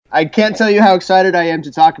I can't tell you how excited I am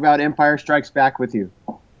to talk about Empire Strikes Back with you.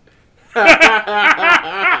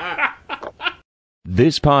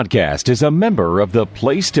 This podcast is a member of the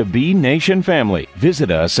Place to Be Nation family.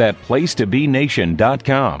 Visit us at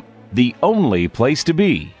placetobenation.com, the only place to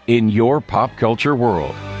be in your pop culture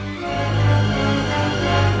world.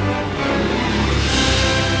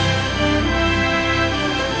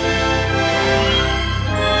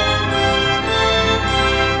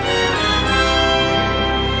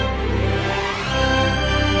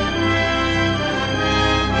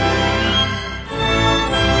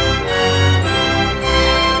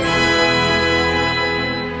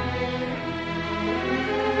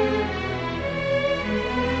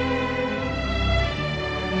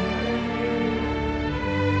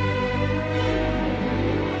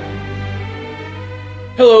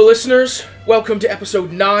 Hello, listeners. Welcome to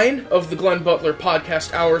episode 9 of the Glenn Butler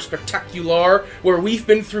Podcast Hour Spectacular, where we've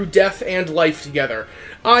been through death and life together.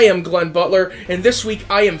 I am Glenn Butler, and this week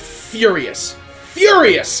I am furious.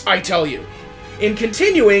 Furious, I tell you. In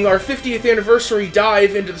continuing our 50th anniversary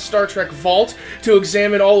dive into the Star Trek vault to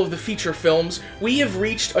examine all of the feature films, we have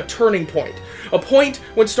reached a turning point. A point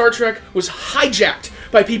when Star Trek was hijacked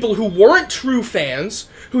by people who weren't true fans,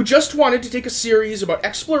 who just wanted to take a series about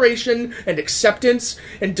exploration and acceptance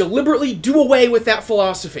and deliberately do away with that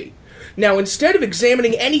philosophy. Now, instead of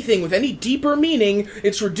examining anything with any deeper meaning,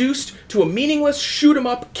 it's reduced to a meaningless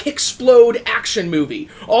shoot-'em-up, kick-splode action movie,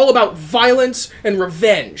 all about violence and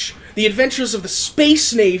revenge. The adventures of the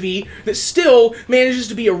Space Navy that still manages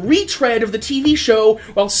to be a retread of the TV show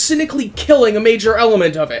while cynically killing a major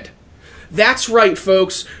element of it. That's right,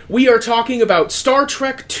 folks. We are talking about Star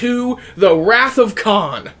Trek II, The Wrath of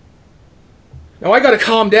Khan. Now, I gotta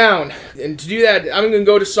calm down. And to do that, I'm gonna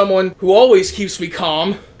go to someone who always keeps me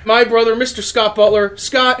calm. My brother, Mr. Scott Butler.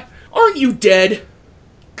 Scott, aren't you dead?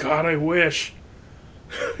 God, I wish.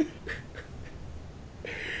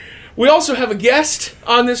 We also have a guest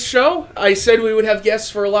on this show. I said we would have guests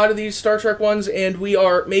for a lot of these Star Trek ones, and we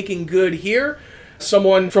are making good here.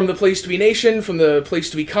 Someone from the Place to Be Nation, from the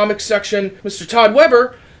Place to Be Comics section, Mr. Todd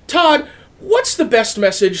Weber. Todd, what's the best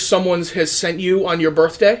message someone has sent you on your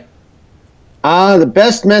birthday? The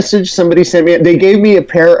best message somebody sent me, they gave me a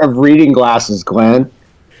pair of reading glasses, Glenn.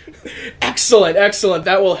 Excellent, excellent.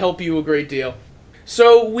 That will help you a great deal.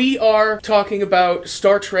 So we are talking about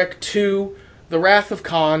Star Trek II, The Wrath of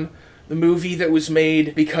Khan, the movie that was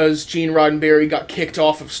made because Gene Roddenberry got kicked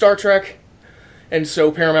off of Star Trek. And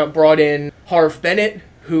so Paramount brought in Harve Bennett,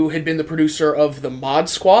 who had been the producer of the Mod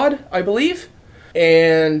Squad, I believe,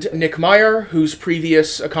 and Nick Meyer, whose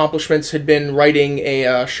previous accomplishments had been writing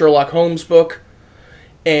a Sherlock Holmes book.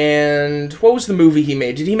 And what was the movie he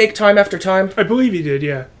made? Did he make Time After Time? I believe he did,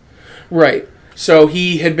 yeah. Right. So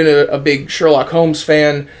he had been a big Sherlock Holmes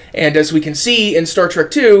fan, and as we can see in Star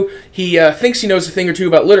Trek II, he thinks he knows a thing or two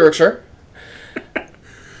about literature.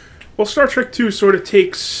 Well, Star Trek II sort of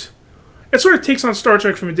takes on Star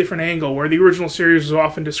Trek from a different angle, where the original series is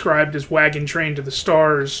often described as Wagon Train to the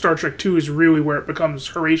Stars. Star Trek II is really where it becomes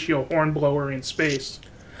Horatio Hornblower in space.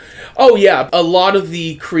 Oh yeah, a lot of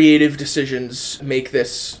the creative decisions make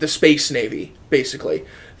this the Space Navy, basically.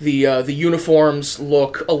 The uniforms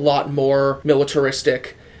look a lot more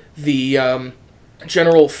militaristic. The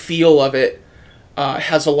general feel of it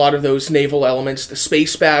has a lot of those naval elements. The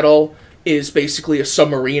space battle is basically a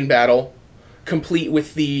submarine battle, complete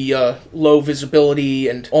with the low visibility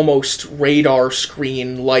and almost radar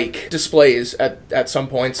screen-like displays at some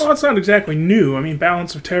points. Well, that's not exactly new. I mean,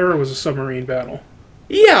 Balance of Terror was a submarine battle.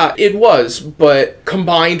 Yeah, it was, but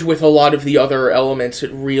combined with a lot of the other elements,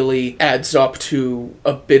 it really adds up to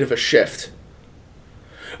a bit of a shift.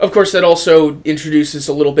 Of course, that also introduces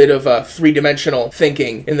a little bit of three-dimensional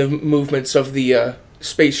thinking in the movements of the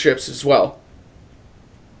spaceships as well.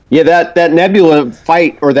 Yeah, that Nebula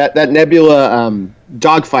fight, or that Nebula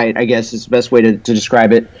dogfight, I guess is the best way to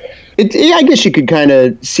describe it. I guess you could kind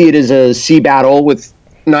of see it as a sea battle with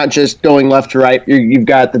not just going left to right. You've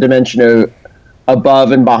got the dimension of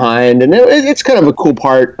above and behind, and it's kind of a cool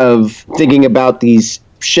part of thinking about these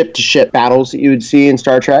ship-to-ship battles that you would see in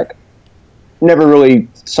Star Trek. Never really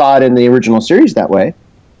saw it in the original series that way.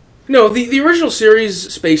 No, the original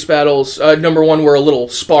series space battles, number one, were a little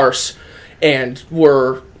sparse and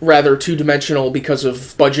were rather two-dimensional because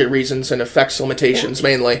of budget reasons and effects limitations,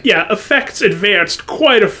 mainly. Yeah, effects advanced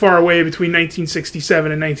quite a far way between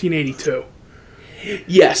 1967 and 1982.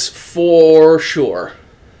 Yes, for sure.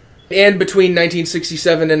 And between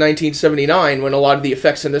 1967 and 1979, when a lot of the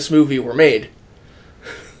effects in this movie were made.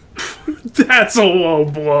 That's a low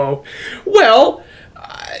blow. Well,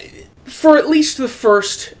 for at least the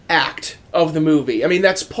first act of the movie. I mean,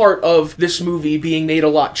 that's part of this movie being made a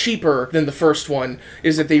lot cheaper than the first one,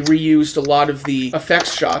 is that they reused a lot of the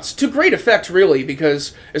effects shots, to great effect, really,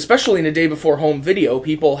 because, especially in a day before home video,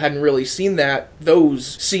 people hadn't really seen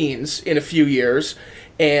those scenes in a few years.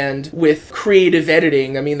 And with creative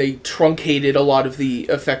editing, I mean, they truncated a lot of the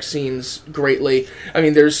effect scenes greatly. I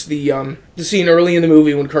mean, there's the scene early in the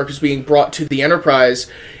movie when Kirk is being brought to the Enterprise,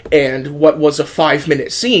 and what was a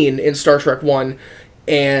 5-minute scene in Star Trek 1.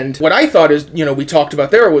 And what I thought is, we talked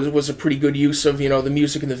about there was a pretty good use of, the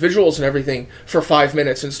music and the visuals and everything for 5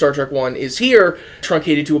 minutes in Star Trek 1 is here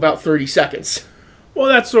truncated to about 30 seconds. Well,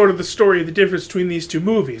 that's sort of the story of the difference between these two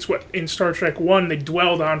movies. What in Star Trek 1 they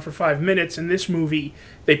dwelled on for 5 minutes, in this movie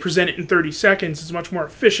they present it in 30 seconds. It's much more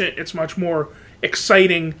efficient, it's much more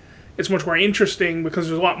exciting, it's much more interesting because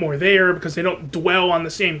there's a lot more there, because they don't dwell on the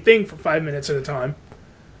same thing for 5 minutes at a time.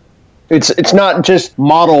 It's not just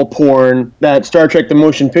model porn that Star Trek the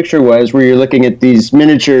Motion Picture was, where you're looking at these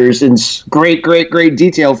miniatures in great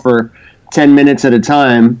detail for 10 minutes at a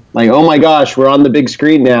time. Like, oh my gosh, we're on the big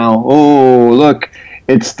screen now. Oh, look,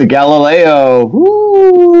 it's the Galileo.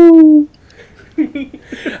 Woo!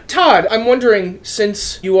 Todd, I'm wondering,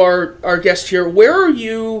 since you are our guest here, where are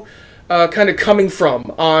you kind of coming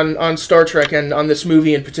from on Star Trek and on this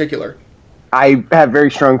movie in particular? I have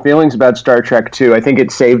very strong feelings about Star Trek 2. I think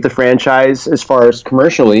it saved the franchise as far as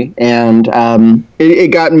commercially, and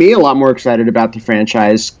it got me a lot more excited about the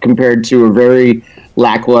franchise compared to a very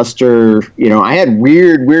lackluster, I had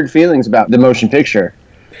weird feelings about the motion picture.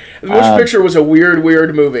 The motion picture was a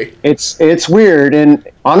weird movie. It's weird, and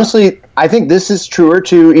honestly, I think this is truer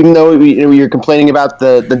to, even though you're complaining about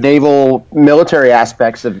the naval military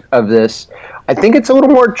aspects of this, I think it's a little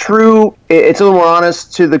more true, it's a little more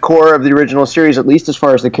honest to the core of the original series, at least as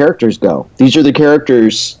far as the characters go. These are the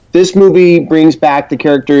characters. This movie brings back the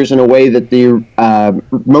characters in a way that the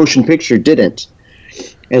motion picture didn't,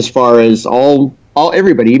 as far as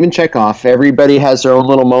everybody, even Chekhov, everybody has their own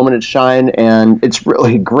little moment of shine, and it's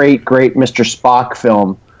really great Mr. Spock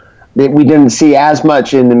film that we didn't see as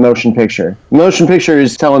much in the motion picture. The motion picture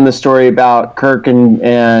is telling the story about Kirk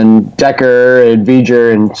and Decker and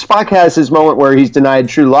V'ger, and Spock has his moment where he's denied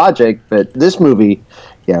true logic, but this movie,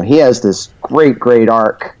 he has this great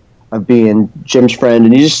arc of being Jim's friend,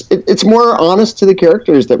 and it's more honest to the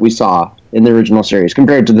characters that we saw in the original series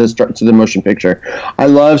compared to the motion picture. I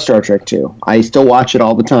love Star Trek 2. I still watch it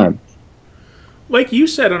all the time. Like you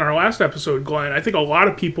said on our last episode, Glenn, I think a lot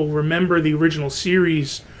of people remember the original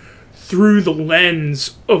series through the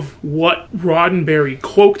lens of what Roddenberry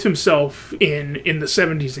cloaked himself in the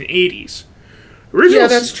 70s and 80s. Yeah,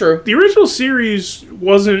 that's true. The original series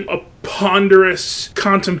wasn't a ponderous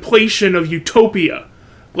contemplation of utopia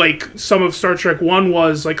like some of Star Trek 1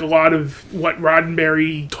 was, like a lot of what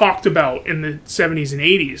Roddenberry talked about in the 70s and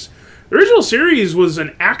 80s. The original series was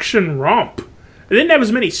an action romp. They didn't have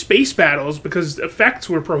as many space battles because effects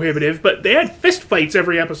were prohibitive, but they had fist fights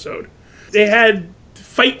every episode. They had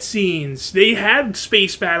fight scenes. They had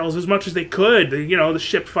space battles as much as they could. The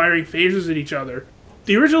ship firing phasers at each other.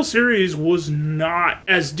 The original series was not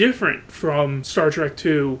as different from Star Trek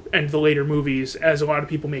 2 and the later movies as a lot of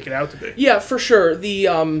people make it out to be. Yeah, for sure.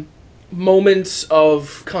 The moments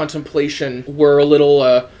of contemplation were a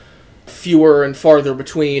little fewer and farther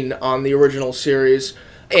between on the original series.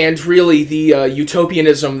 And really, the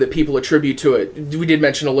utopianism that people attribute to it, we did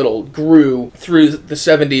mention a little, grew through the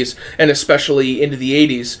 70s and especially into the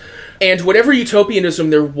 80s. And whatever utopianism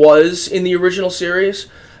there was in the original series,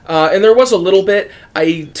 and there was a little bit,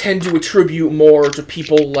 I tend to attribute more to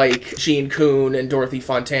people like Gene Coon and Dorothy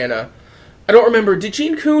Fontana. I don't remember, did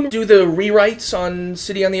Gene Coon do the rewrites on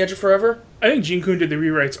City on the Edge of Forever? I think Gene Coon did the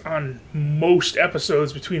rewrites on most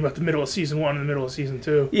episodes between about the middle of Season 1 and the middle of Season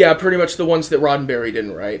 2. Yeah, pretty much the ones that Roddenberry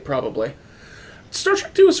didn't write, probably. Star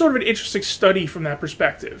Trek 2 is sort of an interesting study from that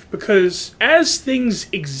perspective, because as things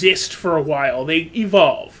exist for a while, they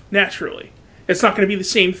evolve, naturally. It's not going to be the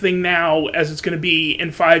same thing now as it's going to be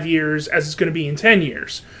in 5 years, as it's going to be in 10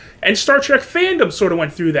 years. And Star Trek fandom sort of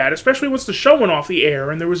went through that, especially once the show went off the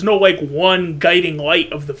air, and there was no, one guiding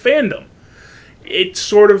light of the fandom. It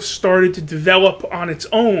sort of started to develop on its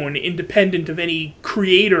own, independent of any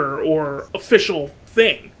creator or official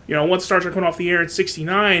thing. Once Star Trek went off the air in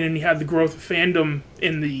 '69, and you had the growth of fandom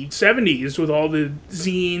in the '70s with all the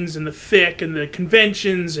zines and the fic and the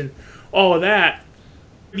conventions and all of that,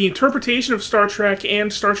 the interpretation of Star Trek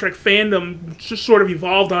and Star Trek fandom just sort of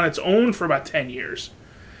evolved on its own for about 10 years.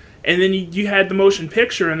 And then you had the motion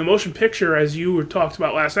picture, and the motion picture, as you talked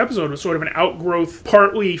about last episode, was sort of an outgrowth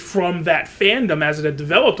partly from that fandom as it had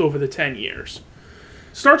developed over the 10 years.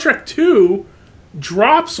 Star Trek 2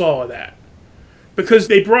 drops all of that. Because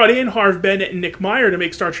they brought in Harve Bennett and Nick Meyer to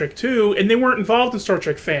make Star Trek 2, and they weren't involved in Star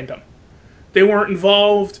Trek fandom. They weren't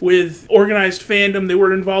involved with organized fandom. They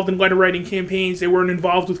weren't involved in letter writing campaigns. They weren't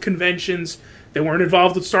involved with conventions. They weren't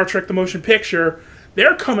involved with Star Trek the Motion Picture.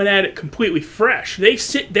 They're coming at it completely fresh. They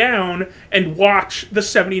sit down and watch the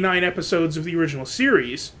 79 episodes of the original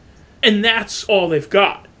series, and that's all they've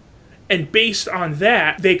got. And based on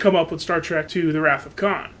that, they come up with Star Trek II, The Wrath of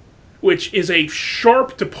Khan, which is a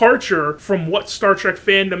sharp departure from what Star Trek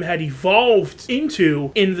fandom had evolved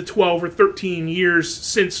into in the 12 or 13 years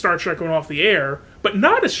since Star Trek went off the air, but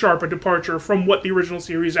not as sharp a departure from what the original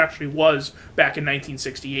series actually was back in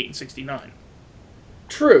 1968 and 69.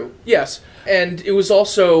 True, yes. And it was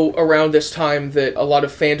also around this time that a lot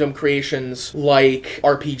of fandom creations like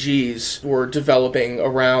RPGs were developing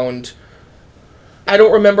around... I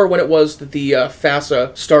don't remember when it was that the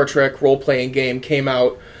FASA Star Trek role-playing game came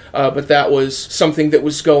out, but that was something that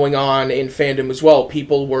was going on in fandom as well.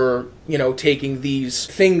 People were, taking these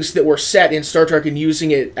things that were set in Star Trek and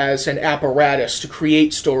using it as an apparatus to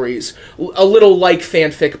create stories. A little like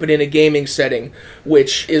fanfic, but in a gaming setting,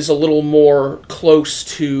 which is a little more close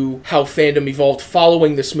to how fandom evolved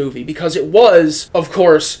following this movie. Because it was, of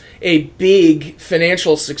course, a big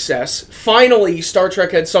financial success. Finally, Star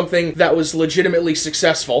Trek had something that was legitimately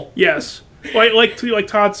successful. Yes. Like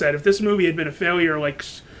Todd said, if this movie had been a failure,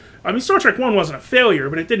 Star Trek 1 wasn't a failure,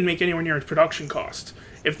 but it didn't make anywhere near its production cost.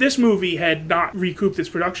 If this movie had not recouped its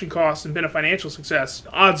production costs and been a financial success,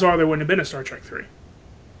 odds are there wouldn't have been a Star Trek 3.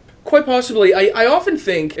 Quite possibly. I often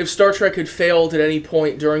think if Star Trek had failed at any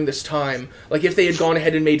point during this time, like if they had gone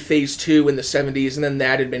ahead and made Phase 2 in the 70s and then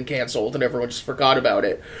that had been canceled and everyone just forgot about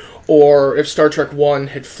it, or if Star Trek 1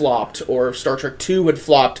 had flopped, or if Star Trek 2 had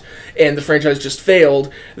flopped and the franchise just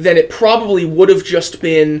failed, then it probably would have just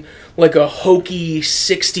been like a hokey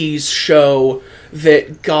 60s show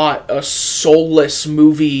that got a soulless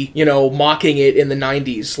movie, mocking it in the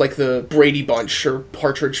 90s, like the Brady Bunch or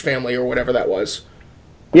Partridge Family or whatever that was.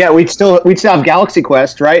 Yeah, we'd still have Galaxy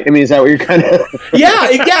Quest, right? I mean, is that what you're kind of...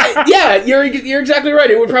 yeah. You're exactly right.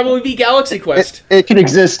 It would probably be Galaxy Quest. It can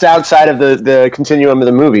exist outside of the continuum of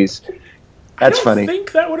the movies. That's funny. I don't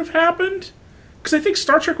think that would have happened, because I think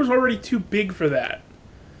Star Trek was already too big for that.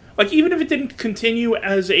 Like, even if it didn't continue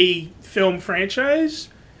as a film franchise,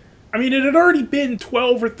 I mean, it had already been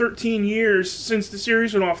 12 or 13 years since the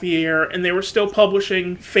series went off the air, and they were still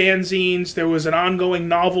publishing fanzines. There was an ongoing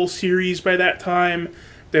novel series by that time.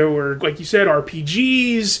 There were, like you said,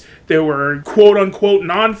 RPGs. There were quote-unquote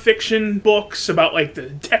nonfiction books about,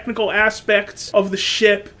 the technical aspects of the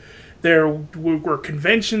ship. There were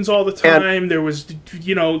conventions all the time. There was,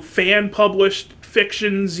 fan-published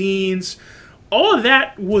fiction zines. All of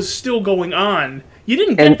that was still going on. You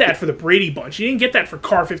didn't get that for the Brady Bunch. You didn't get that for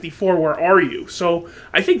Car 54, Where Are You? So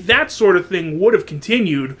I think that sort of thing would have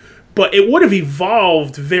continued, but it would have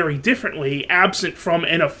evolved very differently, absent from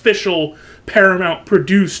an official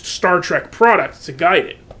Paramount-produced Star Trek product to guide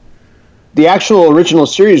it. The actual original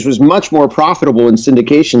series was much more profitable in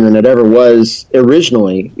syndication than it ever was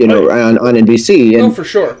originally, on NBC. And, for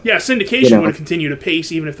sure. Yeah, syndication would have continued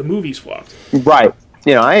apace even if the movies flopped. Right.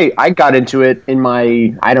 I got into it in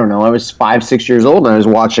my, I was 5-6 years old and I was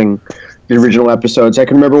watching the original episodes. I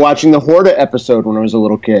can remember watching the Horta episode when I was a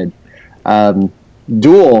little kid.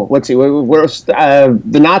 Duel,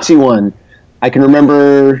 the Nazi one. I can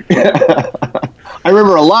remember, I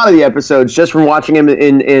remember a lot of the episodes just from watching them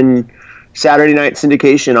in Saturday night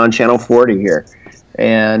syndication on Channel 40 here.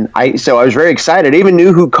 And so I was very excited. I even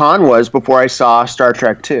knew who Khan was before I saw Star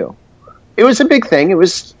Trek 2. It was a big thing. It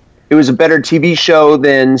was a better TV show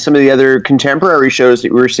than some of the other contemporary shows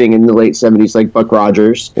that we were seeing in the late 70s, like Buck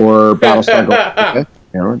Rogers or Battlestar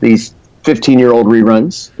Galactica. These 15-year-old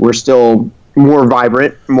reruns were still more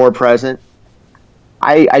vibrant, more present.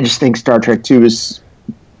 I just think Star Trek II is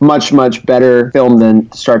much, much better film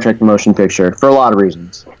than Star Trek the Motion Picture for a lot of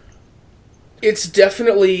reasons. It's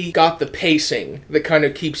definitely got the pacing that kind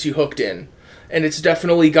of keeps you hooked in, and it's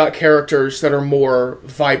definitely got characters that are more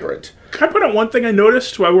vibrant. Can I put out one thing I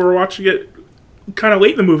noticed while we were watching it kind of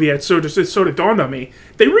late in the movie? It sort of dawned on me.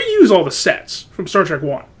 They reuse all the sets from Star Trek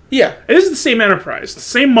 1. Yeah. It is the same Enterprise, the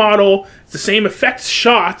same model, the same effects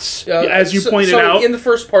shots, as you pointed out. In the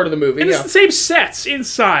first part of the movie, and it's the same sets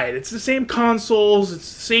inside. It's the same consoles,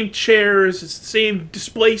 it's the same chairs, it's the same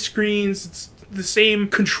display screens, it's the same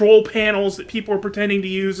control panels that people are pretending to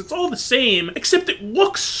use. It's all the same, except it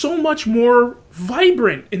looks so much more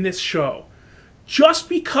vibrant in this show. Just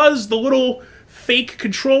because the little fake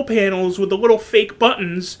control panels with the little fake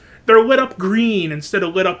buttons, they're lit up green instead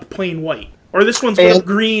of lit up plain white. Or this one's lit up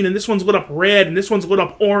green, and this one's lit up red, and this one's lit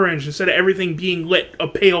up orange instead of everything being lit a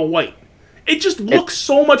pale white. It just looks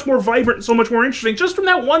so much more vibrant and so much more interesting just from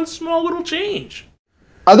that one small little change.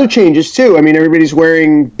 Other changes, too. I mean, everybody's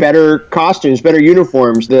wearing better costumes, better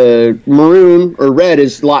uniforms. The maroon or red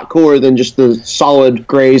is a lot cooler than just the solid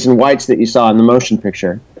grays and whites that you saw in the motion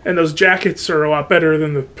picture. And those jackets are a lot better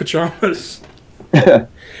than the pajamas.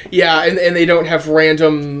 Yeah, and they don't have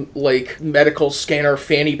random, like, medical scanner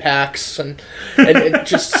fanny packs and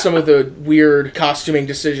just some of the weird costuming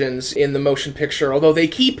decisions in the motion picture. Although they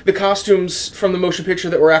keep the costumes from the motion picture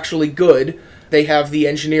that were actually good. They have the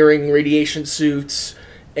engineering radiation suits,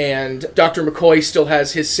 and Dr. McCoy still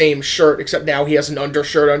has his same shirt, except now he has an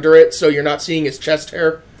undershirt under it, so you're not seeing his chest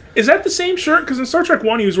hair. Is that the same shirt? Because in Star Trek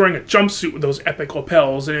 1, he was wearing a jumpsuit with those epic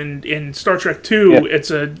lapels, and in Star Trek 2,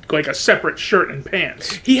 it's a separate shirt and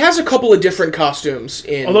pants. He has a couple of different costumes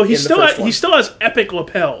in Although he in the first one. he still has epic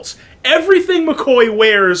lapels. Everything McCoy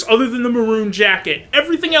wears, other than the maroon jacket,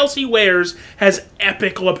 everything else he wears has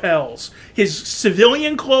epic lapels. His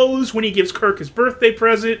civilian clothes when he gives Kirk his birthday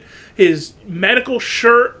present, his medical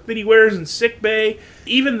shirt that he wears in sickbay,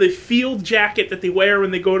 even the field jacket that they wear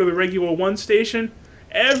when they go to the Regular One station.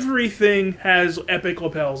 Everything has epic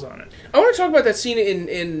lapels on it. I want to talk about that scene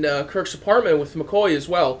in Kirk's apartment with McCoy as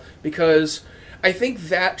well, because I think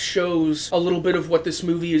that shows a little bit of what this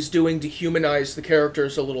movie is doing to humanize the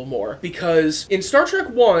characters a little more. Because in Star Trek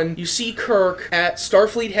 1, you see Kirk at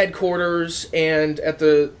Starfleet headquarters and at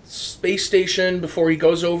the space station before he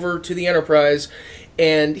goes over to the Enterprise,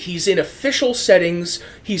 and he's in official settings.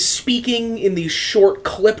 He's speaking in these short,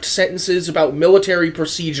 clipped sentences about military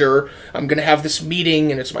procedure. I'm going to have this meeting,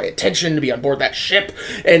 and it's my intention to be on board that ship.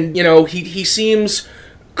 And, you know, he seems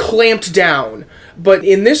clamped down. But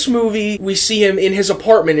in this movie, we see him in his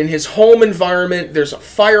apartment, in his home environment. There's a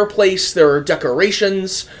fireplace, there are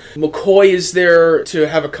decorations. McCoy is there to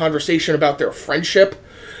have a conversation about their friendship.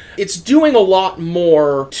 It's doing a lot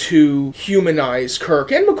more to humanize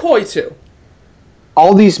Kirk, and McCoy, too.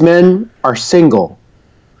 All these men are single.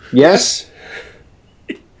 Yes?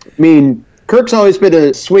 I mean, Kirk's always been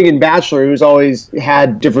a swinging bachelor who's always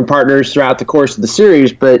had different partners throughout the course of the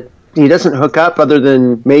series, but he doesn't hook up other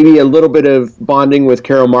than maybe a little bit of bonding with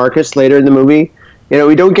Carol Marcus later in the movie. You know,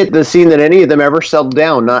 we don't get the scene that any of them ever settled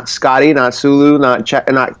down. Not Scotty, not Sulu, not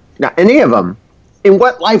any of them. In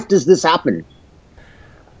what life does this happen?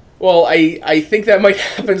 Well, I think that might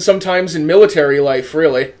happen sometimes in military life,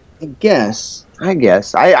 really. I guess.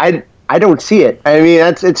 I don't see it. I mean,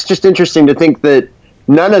 it's just interesting to think that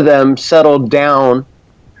none of them settled down.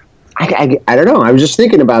 I don't know. I was just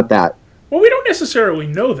thinking about that. Well, we don't necessarily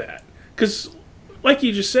know that. Because, like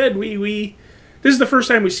you just said, this is the first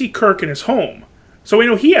time we see Kirk in his home. So we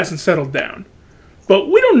know he hasn't settled down. But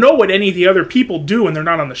we don't know what any of the other people do when they're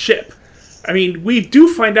not on the ship. I mean, we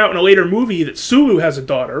do find out in a later movie that Sulu has a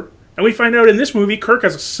daughter. And we find out in this movie Kirk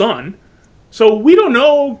has a son. So we don't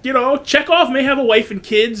know, you know, Chekhov may have a wife and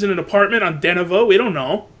kids in an apartment on Deneva. We don't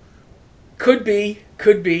know. Could be.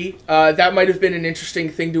 That might have been an interesting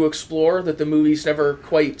thing to explore that the movies never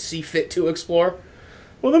quite see fit to explore.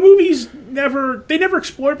 Well, the movies never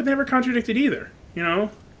explored, but they never contradicted either, you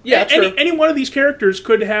know? Yeah, true. Any one of these characters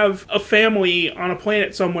could have a family on a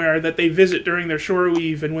planet somewhere that they visit during their shore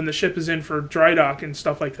leave and when the ship is in for dry dock and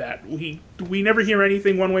stuff like that. We never hear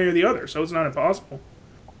anything one way or the other, so it's not impossible.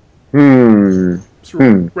 So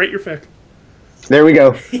rate your fic. There we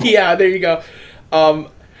go. Yeah, there you go.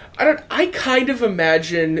 I kind of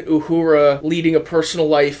imagine Uhura leading a personal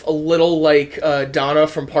life a little like Donna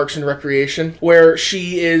from Parks and Recreation, where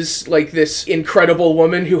she is like this incredible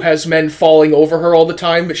woman who has men falling over her all the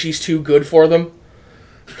time, but she's too good for them.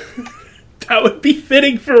 That would be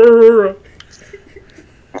fitting for Uhura.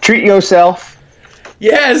 Treat yourself.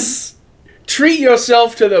 Yes! Treat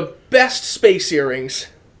yourself to the best space earrings.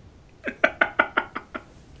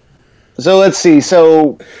 So let's see.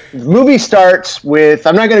 So the movie starts with,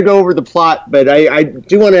 I'm not going to go over the plot, but I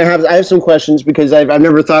do want to I have some questions because I've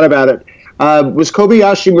never thought about it. Was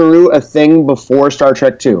Kobayashi Maru a thing before Star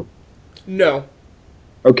Trek II? No.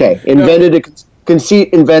 Okay. A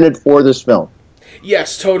conceit invented for this film.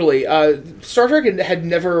 Yes, totally. Star Trek had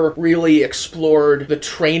never really explored the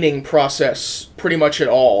training process pretty much at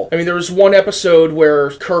all. I mean, there was one episode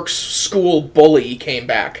where Kirk's school bully came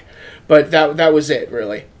back, but that was it,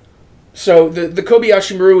 really. So the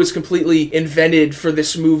Kobayashi Maru is completely invented for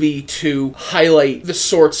this movie to highlight the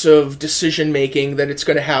sorts of decision-making that it's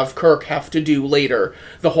going to have Kirk have to do later.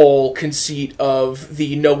 The whole conceit of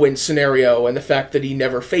the no-win scenario and the fact that he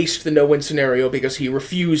never faced the no-win scenario because he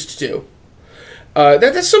refused to.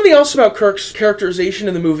 That's something else about Kirk's characterization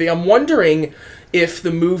in the movie. I'm wondering if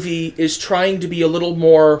the movie is trying to be a little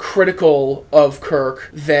more critical of Kirk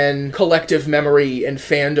than collective memory and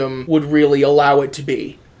fandom would really allow it to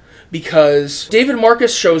be. Because David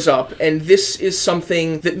Marcus shows up, and this is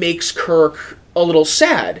something that makes Kirk a little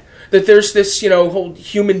sad. That there's this, whole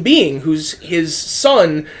human being who's his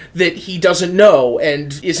son that he doesn't know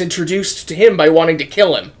and is introduced to him by wanting to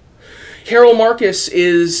kill him. Carol Marcus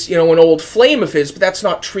is, an old flame of his, but that's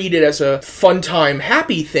not treated as a fun time,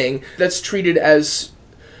 happy thing. That's treated as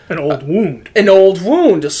an old wound. An old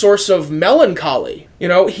wound, a source of melancholy.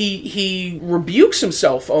 He rebukes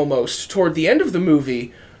himself almost toward the end of the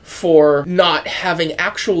movie for not having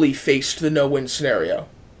actually faced the no-win scenario.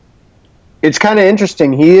 It's kind of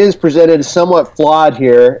interesting. He is presented somewhat flawed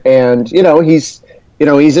here, and he's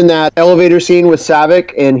in that elevator scene with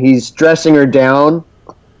Saavik, and he's dressing her down.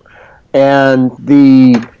 And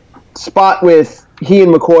the spot with he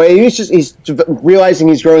and McCoy, he's realizing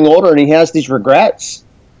he's growing older and he has these regrets.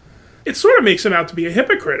 It sort of makes him out to be a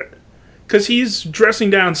hypocrite. Because he's dressing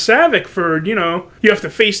down Saavik for, you have to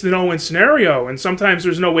face the no-win scenario, and sometimes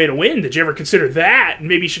there's no way to win. Did you ever consider that? And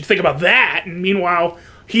maybe you should think about that. And meanwhile,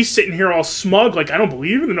 he's sitting here all smug, like, I don't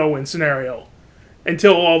believe in the no-win scenario.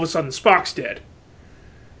 Until all of a sudden Spock's dead.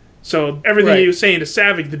 So everything he was saying to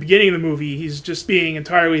Saavik at the beginning of the movie, he's just being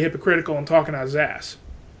entirely hypocritical and talking out his ass.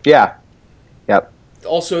 Yeah. Yep.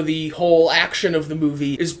 Also, the whole action of the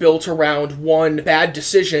movie is built around one bad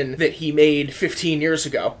decision that he made 15 years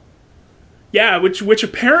ago. Yeah, which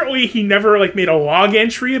apparently he never made a log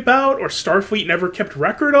entry about, or Starfleet never kept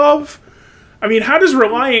record of. I mean, how does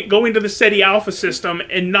Reliant go into the SETI Alpha system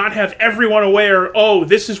and not have everyone aware, oh,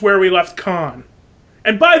 this is where we left Khan?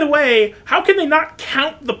 And by the way, how can they not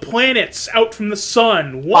count the planets out from the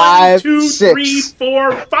sun? 1, 2, 3,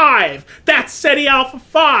 4, 5. That's SETI Alpha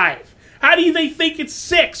 5. How do they think it's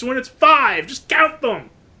 6 when it's 5? Just count them.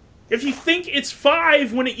 If you think it's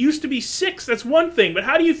 5 when it used to be 6, that's one thing. But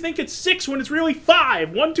how do you think it's 6 when it's really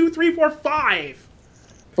 5? 1, 2, 3, 4, 5.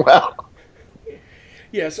 Well.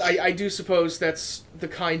 Yes, I do suppose that's the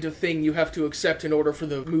kind of thing you have to accept in order for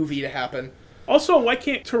the movie to happen. Also, why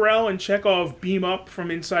can't Terrell and Chekhov beam up from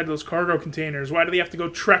inside those cargo containers? Why do they have to go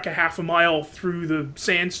trek a half a mile through the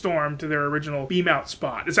sandstorm to their original beam-out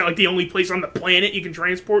spot? Is that the only place on the planet you can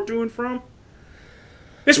transport to and from?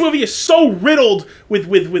 This movie is so riddled with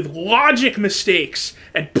logic mistakes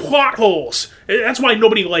and plot holes. That's why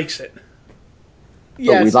nobody likes it.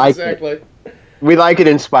 Yes, we like exactly. We like it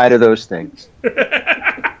in spite of those things.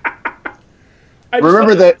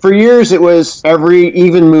 Remember that for years it was every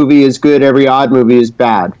even movie is good, every odd movie is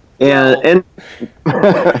bad. And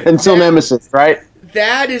until Nemesis, right?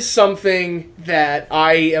 That is something that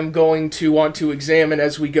I am going to want to examine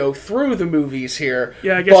as we go through the movies here.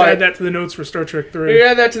 Yeah, I guess add that to the notes for Star Trek 3.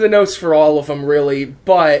 Yeah, add that to the notes for all of them, really.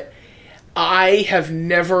 But I have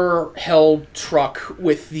never held truck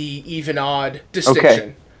with the even-odd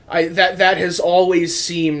distinction. Okay. That has always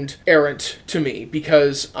seemed errant to me,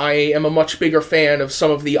 because I am a much bigger fan of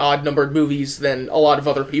some of the odd-numbered movies than a lot of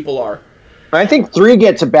other people are. I think 3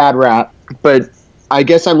 gets a bad rap, but I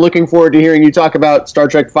guess I'm looking forward to hearing you talk about Star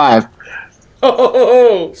Trek 5.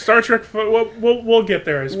 Oh! Star Trek, we'll get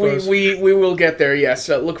there, I suppose. We will get there, yes.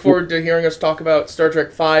 Look forward to hearing us talk about Star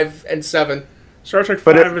Trek 5 and 7. Star Trek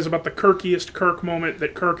 5 is about the Kirkiest Kirk moment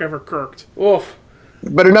that Kirk ever kirked. Oof.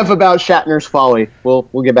 But enough about Shatner's folly. We'll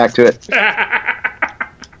get back to it.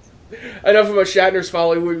 Enough about Shatner's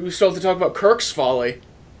folly. We still have to talk about Kirk's folly.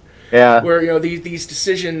 Yeah. Where, these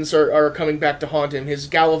decisions are coming back to haunt him. His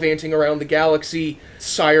gallivanting around the galaxy,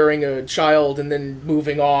 siring a child, and then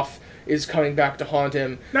moving off is coming back to haunt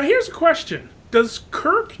him. Now, here's a question. Does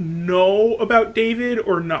Kirk know about David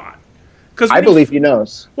or not? I believe he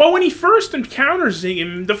knows. Well, when he first encounters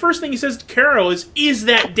him, the first thing he says to Carol is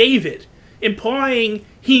that David? Implying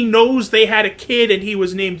he knows they had a kid and he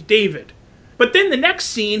was named David. But then the next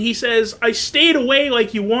scene, he says, I stayed away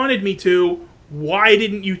like you wanted me to. Why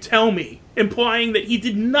didn't you tell me? Implying that he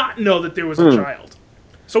did not know that there was a child.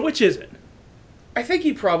 So which is it? I think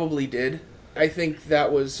he probably did. I think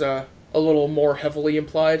that was a little more heavily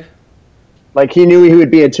implied. Like he knew he would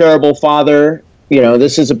be a terrible father.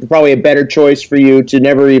 This is probably a better choice for you to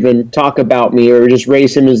never even talk about me or just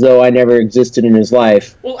raise him as though I never existed in his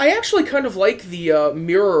life. Well, I actually kind of like the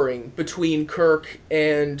mirroring between Kirk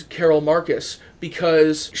and Carol Marcus,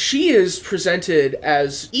 because she is presented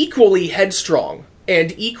as equally headstrong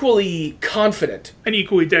and equally confident. And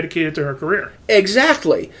equally dedicated to her career.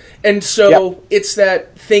 Exactly. And so it's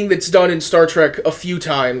that thing that's done in Star Trek a few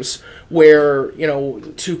times where,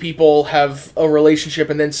 two people have a relationship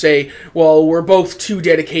and then say, well, we're both too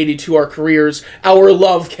dedicated to our careers. Our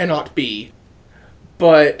love cannot be.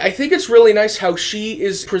 But I think it's really nice how she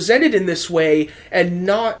is presented in this way and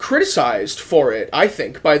not criticized for it, I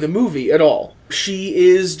think, by the movie at all. She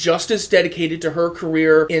is just as dedicated to her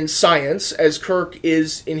career in science as Kirk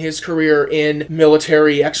is in his career in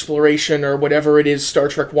military exploration or whatever it is Star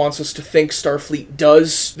Trek wants us to think Starfleet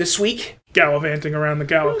does this week. Gallivanting around the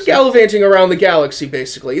galaxy. Gallivanting around the galaxy,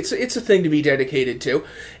 basically. It's a thing to be dedicated to.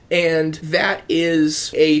 And that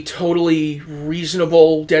is a totally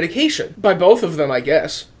reasonable dedication by both of them, I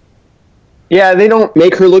guess. Yeah, they don't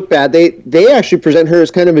make her look bad. They actually present her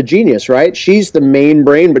as kind of a genius, right? She's the main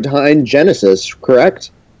brain behind Genesis,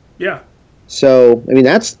 correct? Yeah. So, I mean,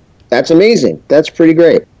 that's amazing. That's pretty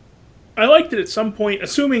great. I liked it at some point,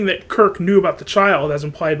 assuming that Kirk knew about the child, as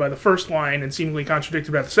implied by the first line and seemingly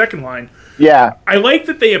contradicted by the second line. Yeah. I like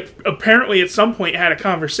that they apparently at some point had a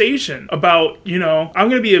conversation about, I'm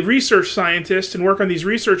going to be a research scientist and work on these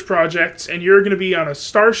research projects, and you're going to be on a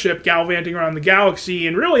starship gallivanting around the galaxy,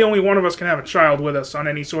 and really only one of us can have a child with us on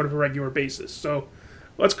any sort of a regular basis. So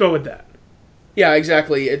let's go with that. Yeah,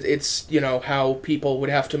 exactly. It's how people would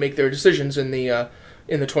have to make their decisions in the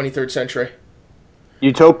 23rd century.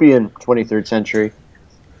 Utopian 23rd century.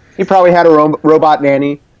 He probably had a robot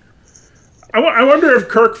nanny. I wonder if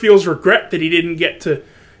Kirk feels regret that he didn't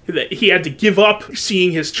that he had to give up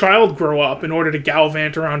seeing his child grow up in order to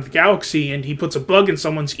gallivant around the galaxy, and he puts a bug in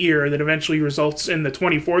someone's ear that eventually results in the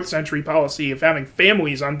 24th century policy of having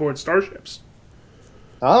families on board starships.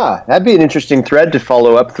 Ah, that'd be an interesting thread to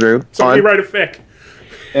follow up through. Somebody write a fic.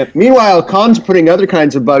 Meanwhile, Khan's putting other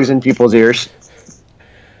kinds of bugs in people's ears.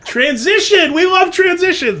 Transition! We love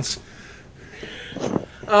transitions!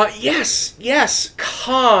 Yes,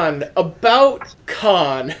 Khan. About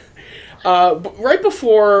Khan. Right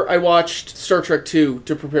before I watched Star Trek II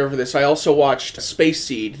to prepare for this, I also watched Space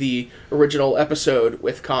Seed, the original episode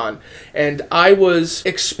with Khan. And I was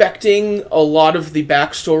expecting a lot of the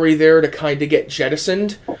backstory there to kind of get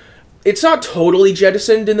jettisoned. It's not totally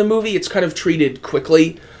jettisoned in the movie, it's kind of treated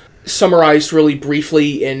quickly. Summarized really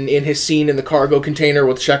briefly in his scene in the cargo container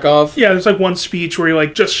with Chekhov. Yeah, there's one speech where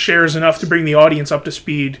he just shares enough to bring the audience up to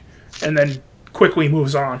speed and then quickly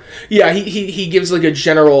moves on. Yeah, he gives a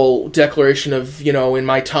general declaration of, in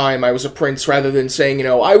my time I was a prince, rather than saying,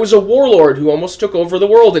 I was a warlord who almost took over the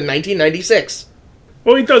world in 1996.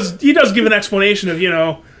 Well, he does give an explanation of,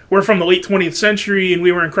 we're from the late 20th century and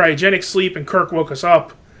we were in cryogenic sleep and Kirk woke us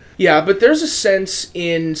up. Yeah, but there's a sense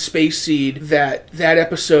in Space Seed that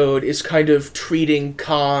episode is kind of treating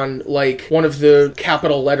Khan like one of the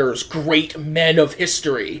capital letters great men of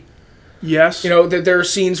history. Yes. There are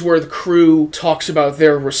scenes where the crew talks about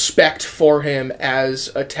their respect for him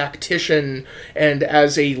as a tactician and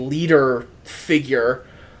as a leader figure.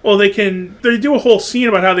 Well, they do a whole scene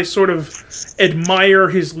about how they sort of admire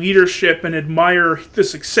his leadership and admire the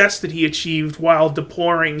success that he achieved while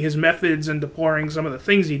deploring his methods and deploring some of the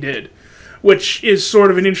things he did, which is sort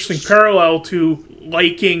of an interesting parallel to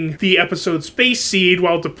liking the episode Space Seed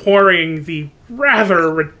while deploring the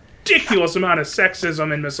rather ridiculous amount of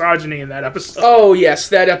sexism and misogyny in that episode. Oh, yes,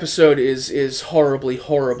 that episode is horribly,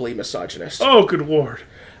 horribly misogynist. Oh, good lord.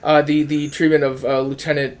 The treatment of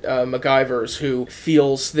Lieutenant MacGyvers, who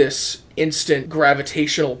feels this instant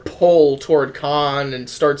gravitational pull toward Khan and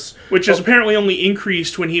starts... Which is apparently only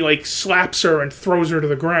increased when he, slaps her and throws her to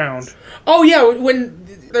the ground. Oh, yeah, when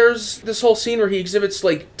there's this whole scene where he exhibits,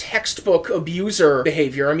 textbook abuser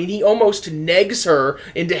behavior. I mean, he almost negs her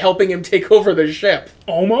into helping him take over the ship.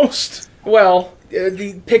 Almost? Well,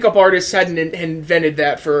 the pickup artists hadn't invented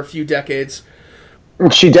that for a few decades.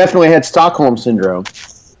 She definitely had Stockholm Syndrome.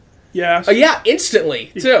 Yes. Yeah,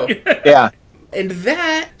 instantly, too. Yeah. And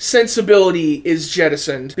that sensibility is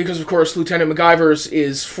jettisoned because, of course, Lieutenant MacGyvers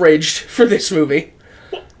is fridged for this movie.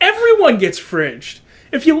 Well, everyone gets fridged.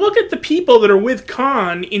 If you look at the people that are with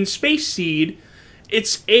Khan in Space Seed,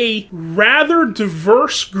 it's a rather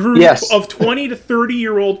diverse group of 20 to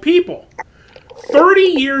 30-year-old people. 30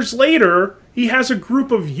 years later, he has a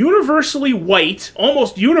group of universally white,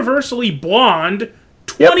 almost universally blonde,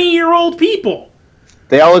 20-year-old people.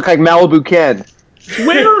 They all look like Malibu Ken.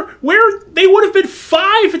 Where they would have been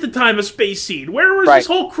 5 at the time of Space Seed. Where was this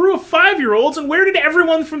whole crew of 5-year-olds, and where did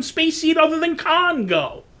everyone from Space Seed other than Khan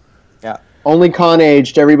go? Yeah. Only Khan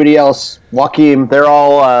aged. Everybody else, Joaquin, they're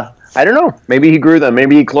all, I don't know. Maybe he grew them.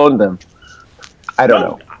 Maybe he cloned them. I don't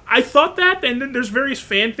know. I thought that, and then there's various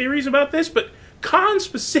fan theories about this, but Khan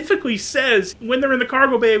specifically says, when they're in the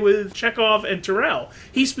cargo bay with Chekhov and Tyrell,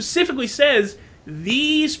 he specifically says,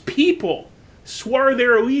 these people swore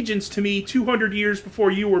their allegiance to me 200 years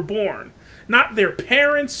before you were born. Not their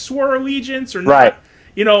parents swore allegiance, or not,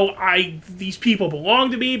 right. These people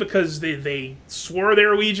belong to me because they swore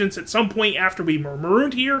their allegiance at some point after we were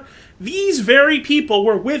marooned here. These very people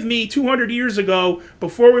were with me 200 years ago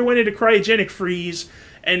before we went into cryogenic freeze,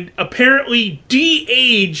 and apparently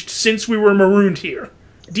de-aged since we were marooned here.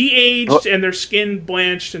 De-aged, and their skin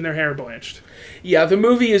blanched and their hair blanched. Yeah, the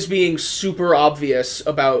movie is being super obvious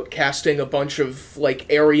about casting a bunch of,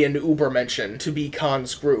 Aryan Ubermenschen to be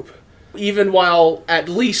Khan's group. Even while, at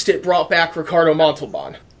least, it brought back Ricardo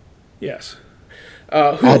Montalban. Yes.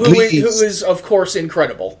 Who is, of course,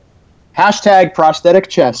 incredible. Hashtag prosthetic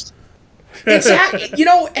chest.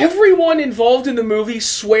 Everyone involved in the movie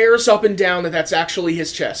swears up and down that that's actually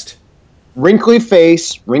his chest. Wrinkly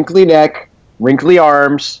face, wrinkly neck, wrinkly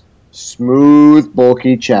arms, smooth,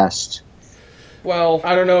 bulky chest. Well,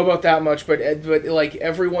 I don't know about that much, but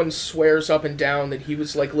everyone swears up and down that he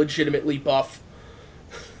was, legitimately buff.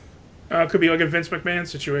 It could be like a Vince McMahon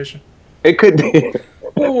situation. It could be.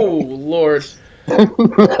 Oh, Lord.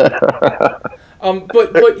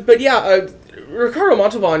 But yeah, Ricardo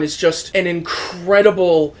Montalban is just an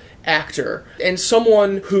incredible actor, and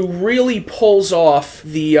someone who really pulls off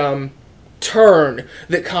the turn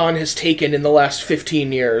that Khan has taken in the last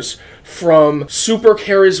 15 years from super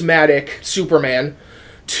charismatic Superman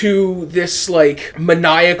to this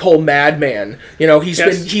maniacal madman.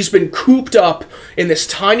 He's been cooped up in this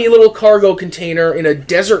tiny little cargo container in a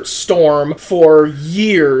desert storm for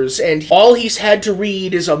years, and all he's had to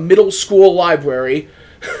read is a middle school library.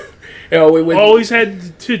 All he's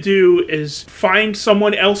had to do is find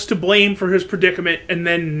someone else to blame for his predicament and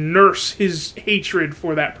then nurse his hatred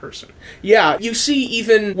for that person. Yeah, you see,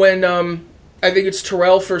 even when I think it's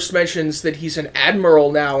Tyrell first mentions that he's an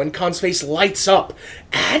admiral now, and Khan's face lights up.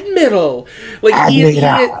 Admiral!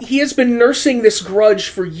 He has been nursing this grudge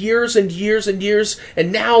for years and years and years,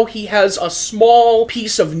 and now he has a small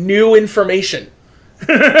piece of new information.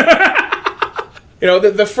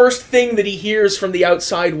 The first thing that he hears from the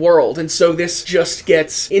outside world, and so this just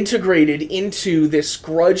gets integrated into this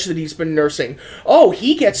grudge that he's been nursing. Oh,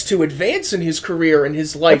 he gets to advance in his career and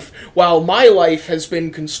his life, while my life has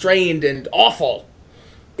been constrained and awful.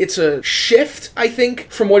 It's a shift, I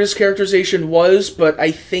think, from what his characterization was, but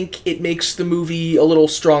I think it makes the movie a little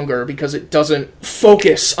stronger because it doesn't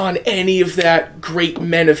focus on any of that great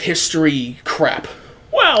men of history crap.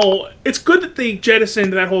 Well, it's good that they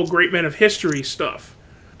jettisoned that whole great men of history stuff.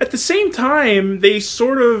 At the same time, they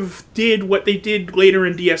sort of did what they did later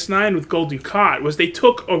in DS9 with Gul Dukat, was they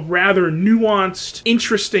took a rather nuanced,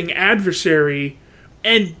 interesting adversary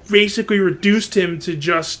and basically reduced him to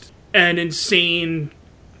just an insane,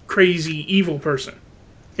 crazy, evil person.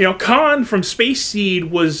 Khan from Space Seed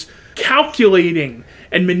was calculating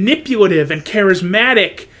and manipulative and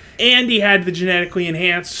charismatic, and he had the genetically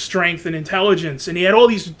enhanced strength and intelligence, and he had all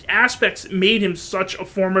these aspects that made him such a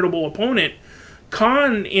formidable opponent.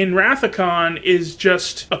 Khan in Wrath of Khan is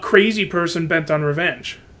just a crazy person bent on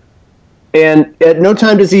revenge. And at no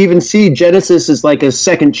time does he even see Genesis as a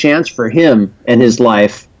second chance for him and his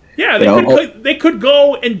life. Yeah, they could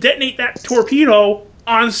go and detonate that torpedo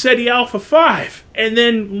on Ceti Alpha 5 and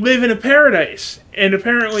then live in a paradise. And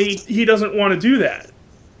apparently he doesn't want to do that.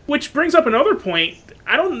 Which brings up another point.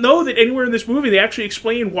 I don't know that anywhere in this movie they actually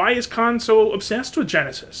explain why is Khan so obsessed with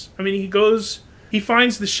Genesis. I mean, he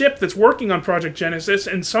finds the ship that's working on Project Genesis,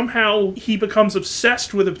 and somehow he becomes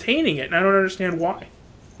obsessed with obtaining it, and I don't understand why.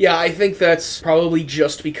 Yeah, I think that's probably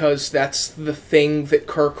just because that's the thing that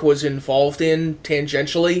Kirk was involved in,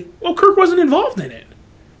 tangentially. Well, Kirk wasn't involved in it.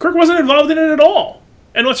 Kirk wasn't involved in it at all.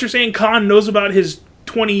 Unless you're saying Khan knows about his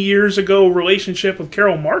 20 years ago relationship with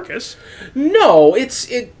Carol Marcus. No,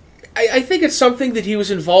 I think it's something that he was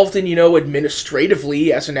involved in,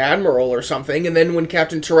 administratively as an admiral or something, and then when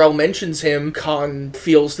Captain Tyrell mentions him, Khan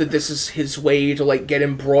feels that this is his way to, get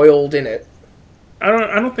embroiled in it. I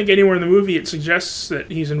don't think anywhere in the movie it suggests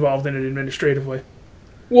that he's involved in it administratively.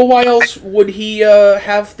 Well, why else would he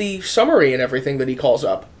have the summary and everything that he calls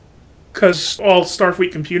up? Because all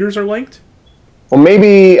Starfleet computers are linked? Well,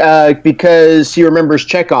 maybe because he remembers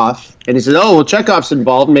Chekhov, and he says, oh, well, Chekhov's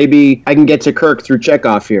involved, maybe I can get to Kirk through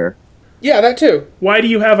Chekhov here. Yeah, that too. Why do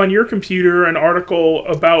you have on your computer an article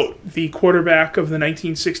about the quarterback of the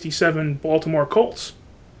 1967 Baltimore Colts?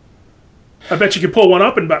 I bet you could pull one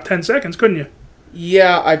up in about 10 seconds, couldn't you?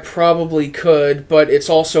 Yeah, I probably could, but it's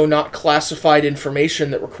also not classified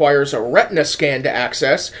information that requires a retina scan to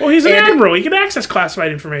access. Well, he's an admiral. He can access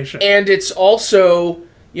classified information. And it's also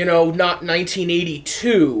not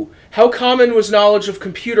 1982. How common was knowledge of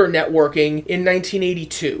computer networking in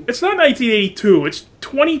 1982? It's not 1982. It's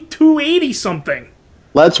 2280 something.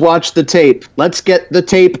 Let's watch the tape. Let's get the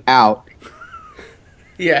tape out.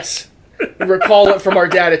 Yes. Recall it from our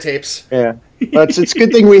data tapes. Yeah. It's a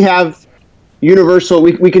good thing we have universal.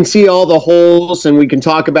 We can see all the holes and we can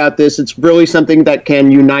talk about this. It's really something that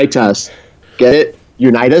can unite us. Get it?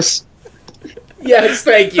 Unite us? Yes,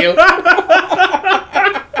 thank you.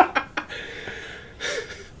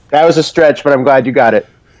 That was a stretch, but I'm glad you got it.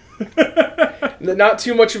 Not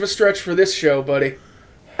too much of a stretch for this show, buddy.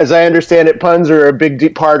 As I understand it, puns are a big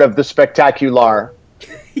deep part of the spectacular.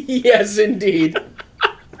 Yes, indeed.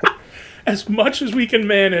 As much as we can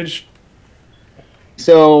manage.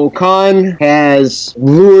 So Khan has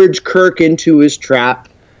lured Kirk into his trap.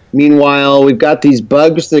 Meanwhile, we've got these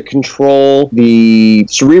bugs that control the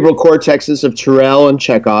cerebral cortexes of Tyrell and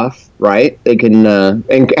Chekhov, right? They can.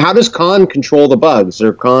 And how does Khan control the bugs?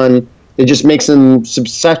 Or Khan, it just makes them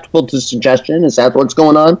susceptible to suggestion? Is that what's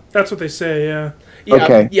going on? That's what they say, yeah.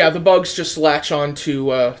 Okay. Yeah, the bugs just latch on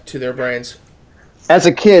to their brains. As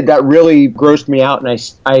a kid, that really grossed me out, and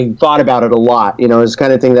I thought about it a lot. It's the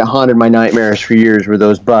kind of thing that haunted my nightmares for years were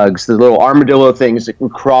those bugs, the little armadillo things that can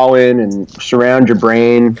crawl in and surround your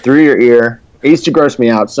brain through your ear. It used to gross me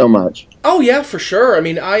out so much. Oh, yeah, for sure. I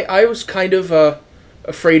mean, I was kind of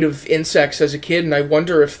afraid of insects as a kid, and I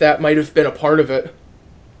wonder if that might have been a part of it.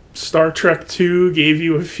 Star Trek II gave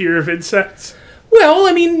you a fear of insects? Well,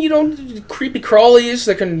 I mean, creepy crawlies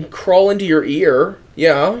that can crawl into your ear.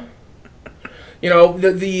 Yeah.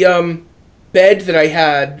 The bed that I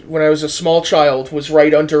had when I was a small child was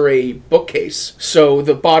right under a bookcase. So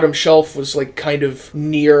the bottom shelf was kind of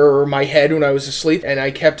near my head when I was asleep. And I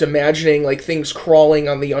kept imagining things crawling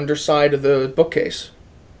on the underside of the bookcase.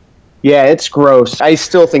 Yeah, it's gross. I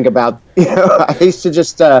still think about, I used to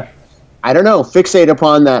just, fixate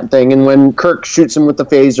upon that thing. And when Kirk shoots him with the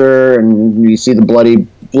phaser and you see the bloody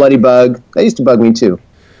bug, that used to bug me too.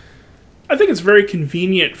 I think it's very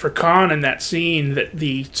convenient for Khan in that scene that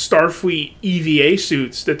the Starfleet EVA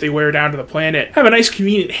suits that they wear down to the planet have a nice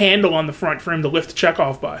convenient handle on the front for him to lift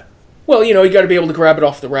Chekhov by. Well, you got to be able to grab it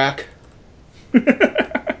off the rack.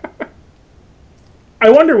 I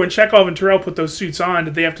wonder when Chekhov and Tyrell put those suits on,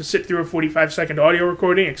 did they have to sit through a 45-second audio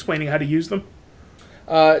recording explaining how to use them?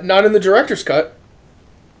 Not in the director's cut.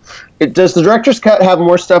 Does the director's cut have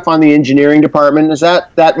more stuff on the engineering department? Is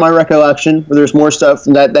that my recollection? Where there's more stuff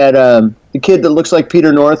than that the kid that looks like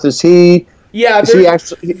Peter North, is he? Yeah,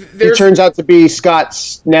 he turns out to be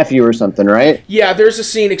Scott's nephew or something, right? Yeah, there's a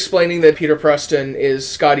scene explaining that Peter Preston is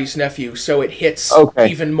Scotty's nephew, so it hits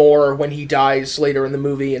even more when he dies later in the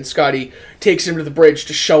movie, and Scotty takes him to the bridge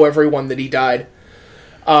to show everyone that he died.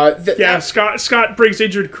 Scott brings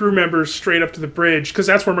injured crew members straight up to the bridge, because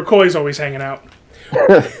that's where McCoy's always hanging out.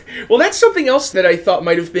 Well, that's something else that I thought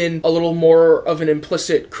might have been a little more of an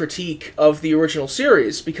implicit critique of the original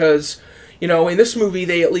series, because, in this movie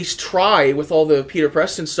they at least try, with all the Peter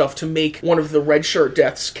Preston stuff, to make one of the red shirt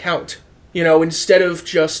deaths count. Instead of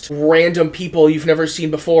just random people you've never seen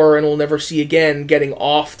before and will never see again getting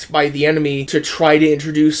offed by the enemy to try to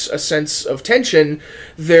introduce a sense of tension,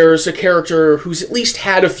 there's a character who's at least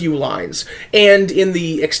had a few lines, and in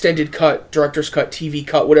the extended cut, director's cut, TV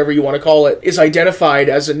cut, whatever you want to call it, is identified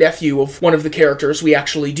as a nephew of one of the characters we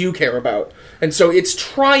actually do care about. And so it's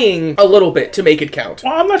trying a little bit to make it count.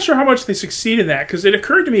 Well, I'm not sure how much they succeed in that, because it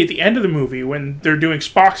occurred to me at the end of the movie when they're doing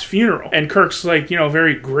Spock's funeral, and Kirk's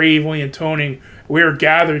very gravely intoning, "We're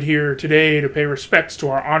gathered here today to pay respects to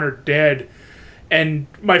our honored dead." And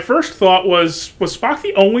my first thought was Spock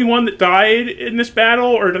the only one that died in this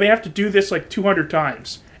battle, or do they have to do this 200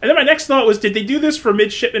 times? And then my next thought was, did they do this for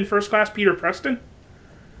Midshipman First Class Peter Preston?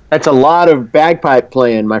 That's a lot of bagpipe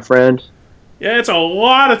playing, my friend. Yeah, it's a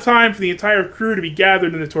lot of time for the entire crew to be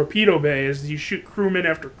gathered in the torpedo bay as you shoot crewman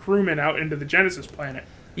after crewman out into the Genesis planet.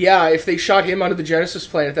 Yeah, if they shot him onto the Genesis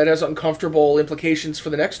planet, that has uncomfortable implications for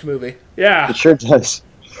the next movie. Yeah. It sure does.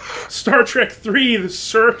 Star Trek III, The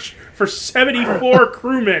Search for 74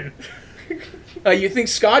 crewmen. You think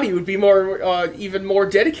Scotty would be even more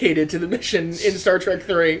dedicated to the mission in Star Trek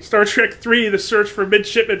III. Star Trek III, The Search for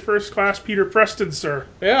Midshipman First Class Peter Preston, sir.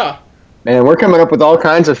 Yeah. Man, we're coming up with all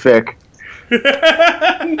kinds of fic.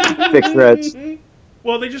 Fic threads.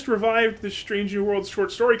 Well, they just revived the Strange New Worlds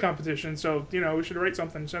short story competition, so, we should write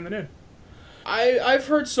something and send it in. I've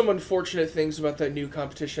heard some unfortunate things about that new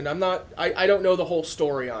competition. I don't know the whole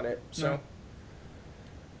story on it, so... No.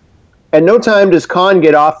 At no time does Khan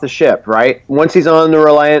get off the ship, right? Once he's on the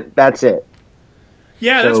Reliant, that's it.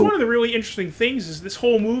 Yeah, that's one of the really interesting things, is this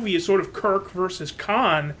whole movie is sort of Kirk versus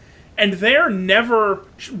Khan, and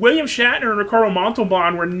William Shatner and Ricardo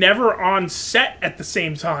Montalban were never on set at the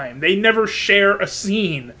same time. They never share a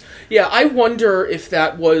scene. Yeah, I wonder if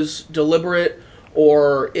that was deliberate,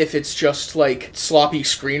 or if it's just, like, sloppy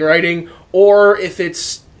screenwriting, or if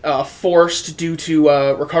it's forced due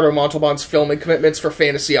to Ricardo Montalban's filming commitments for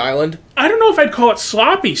Fantasy Island. I don't know if I'd call it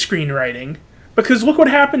sloppy screenwriting, because look what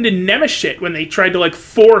happened in Nemeshit when they tried to, like,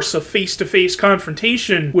 force a face-to-face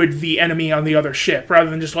confrontation with the enemy on the other ship, rather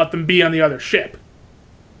than just let them be on the other ship.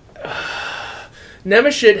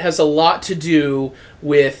 Nemeshit has a lot to do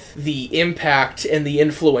with the impact and the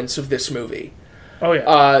influence of this movie. Oh,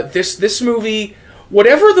 yeah. This movie,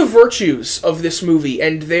 whatever the virtues of this movie,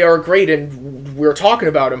 and they are great, and we're talking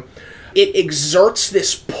about them, it exerts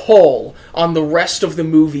this pull on the rest of the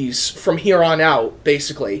movies from here on out,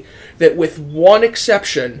 basically, that with one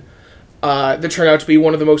exception, that turned out to be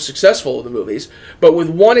one of the most successful of the movies, but with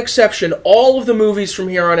one exception, all of the movies from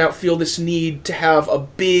here on out feel this need to have a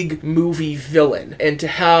big movie villain, and to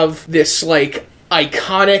have this, like,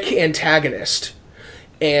 iconic antagonist.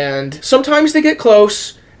 And sometimes they get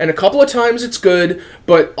close, and a couple of times it's good,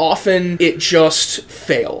 but often it just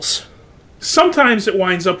fails. Sometimes it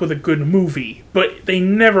winds up with a good movie, but they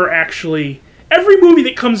never actually... Every movie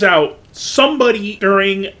that comes out, somebody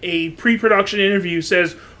during a pre-production interview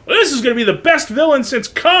says, well, this is going to be the best villain since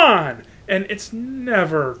Khan! And it's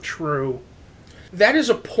never true. That is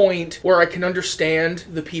a point where I can understand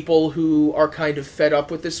the people who are kind of fed up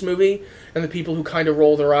with this movie, and the people who kind of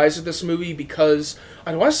roll their eyes at this movie, because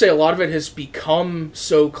I want to say a lot of it has become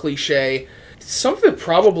so cliche. Some of it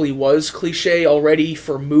probably was cliche already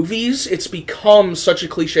for movies. It's become such a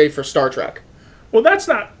cliche for Star Trek. Well, that's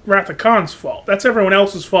not Wrath of Khan's fault. That's everyone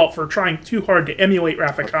else's fault for trying too hard to emulate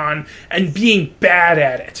Wrath of Khan and being bad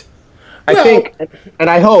at it. I think, and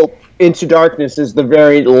I hope, Into Darkness is the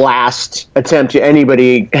very last attempt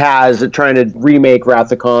anybody has at trying to remake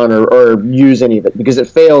Wrath of Khan or use any of it, because it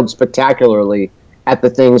failed spectacularly at the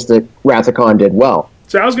things that Wrath of Khan did well.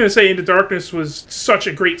 So I was going to say Into Darkness was such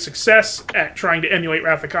a great success at trying to emulate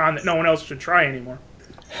Wrath of Khan that no one else should try anymore.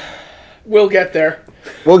 We'll get there.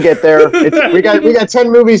 We'll get there. We got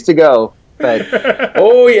 10 movies to go. But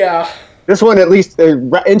oh, yeah. This one, at least,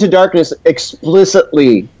 Into Darkness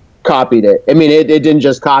explicitly copied it. I mean, it didn't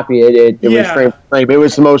just copy it. It was frame for frame. It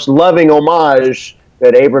was the most loving homage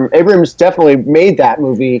that Abrams definitely made that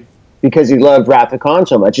movie because he loved Wrath of Khan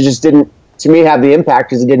so much. It just didn't, to me, have the impact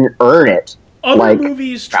because he didn't earn it. Other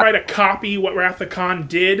movies try to copy what Wrath of Khan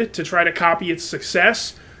did to try to copy its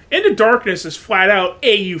success. Into Darkness is flat out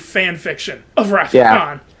AU fan fiction of Wrath of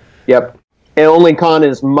Khan. Yep. And only Khan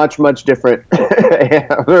is much, much different. There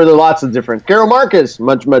are lots of different. Carol Marcus,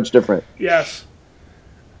 much, much different. Yes.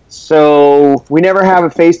 So we never have a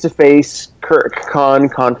face-to-face Kirk-Khan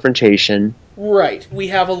confrontation. Right. We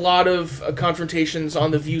have a lot of confrontations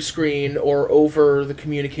on the view screen or over the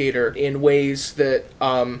communicator in ways that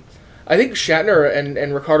I think Shatner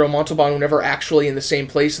and Ricardo Montalban were never actually in the same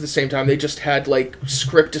place at the same time. They just had, like,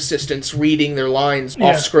 script assistants reading their lines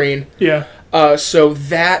off screen. Yeah. So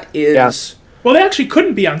that is... Yeah. Well, they actually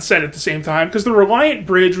couldn't be on set at the same time because the Reliant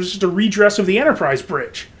Bridge was just a redress of the Enterprise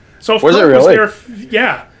Bridge. So if was Kirk it really? was there,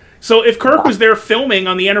 yeah. So if Kirk was there filming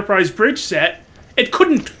on the Enterprise Bridge set, it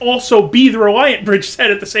couldn't also be the Reliant Bridge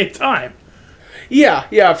set at the same time.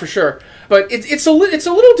 Yeah, for sure. But it's a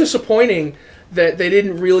little disappointing that they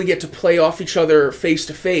didn't really get to play off each other face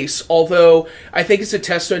to face, although I think it's a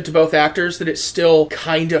testament to both actors that it still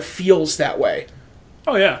kind of feels that way.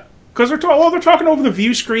 Oh, yeah. Because they're talking over the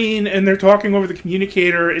view screen and they're talking over the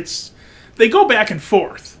communicator. They go back and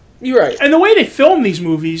forth. You're right. And the way they film these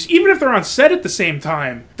movies, even if they're on set at the same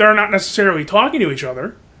time, they're not necessarily talking to each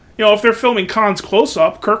other. You know, if they're filming Khan's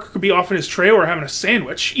close-up, Kirk could be off in his trailer having a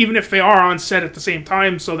sandwich, even if they are on set at the same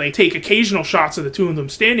time, so they take occasional shots of the two of them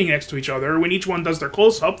standing next to each other. When each one does their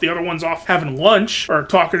close-up, the other one's off having lunch or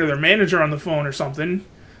talking to their manager on the phone or something.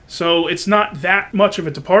 So it's not that much of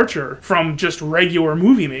a departure from just regular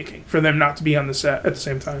movie making for them not to be on the set at the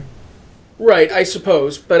same time. Right, I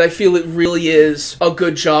suppose, but I feel it really is a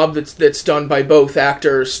good job that's done by both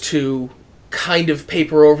actors to kind of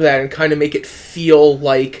paper over that and kind of make it feel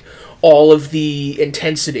like all of the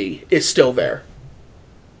intensity is still there.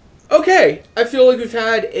 Okay, I feel like we've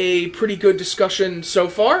had a pretty good discussion so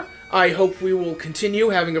far. I hope we will continue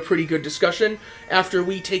having a pretty good discussion after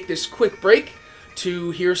we take this quick break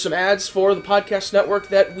to hear some ads for the podcast network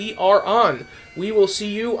that we are on. We will see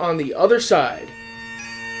you on the other side.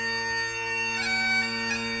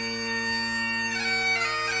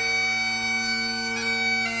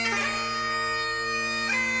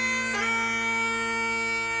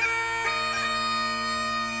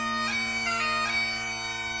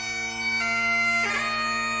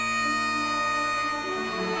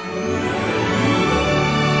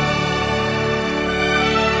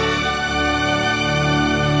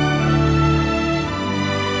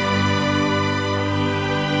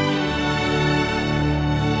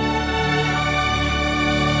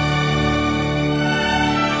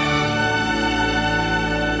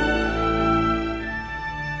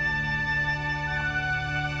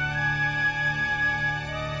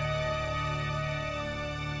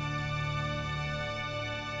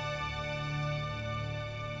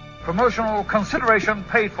 Promotional consideration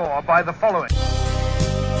paid for by the following.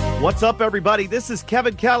 What's up, everybody? This is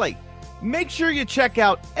Kevin Kelly. Make sure you check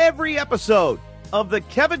out every episode of The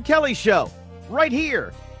Kevin Kelly Show right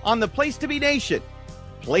here on the Place to Be Nation.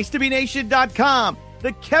 PlaceToBeNation.com.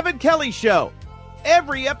 The Kevin Kelly Show.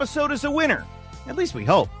 Every episode is a winner. At least we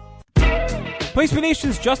hope. Place to Be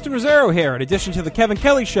Nation's Justin Rosero here. In addition to The Kevin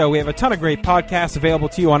Kelly Show, we have a ton of great podcasts available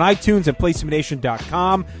to you on iTunes and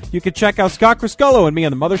PlaceToBeNation.com. You can check out Scott Criscuolo and me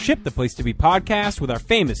on the Mothership, the Place to Be podcast, with our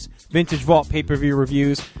famous Vintage Vault pay-per-view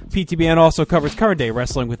reviews. PTBN also covers current day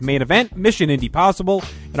wrestling with Main Event, Mission Indie Possible,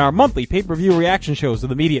 and our monthly pay-per-view reaction shows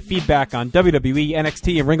with immediate feedback on WWE,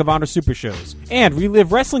 NXT, and Ring of Honor Super Shows. And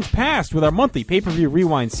relive wrestling's past with our monthly pay-per-view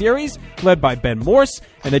rewind series, led by Ben Morse,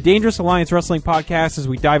 and the Dangerous Alliance Wrestling podcast as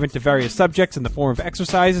we dive into various subjects in the form of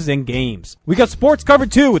exercises and games. We got sports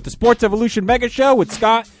covered too with the Sports Evolution Mega Show with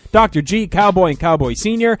Scott, Dr. G, Cowboy, and Cowboy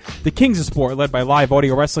Sr., the Kings of Sport led by Live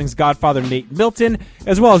Audio Wrestling's Godfather Nate Milton,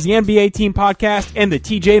 as well as the NBA Team Podcast and the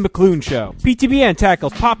TJ McClune Show. PTBN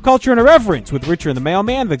tackles pop culture and irreverence with Richard and the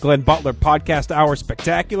Mailman, the Glenn Butler Podcast Hour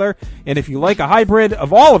Spectacular, and if you like a hybrid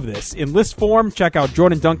of all of this in list form, check out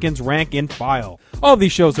Jordan Duncan's Rank and File. All of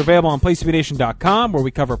these shows are available on PlaceToBeNation.com, where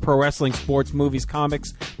we cover pro wrestling, sports, movies,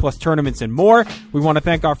 comics, plus tournaments and more. We want to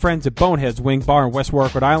thank our friends at Bonehead's Wing Bar in West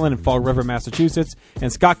Warwick, Rhode Island, and Fall River, Massachusetts,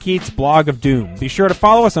 and Scott Keith's Blog of Doom. Be sure to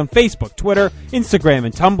follow us on Facebook, Twitter, Instagram,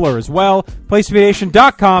 and Tumblr as well.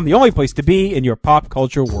 PlaceToBeNation.com, the only place to be in your pop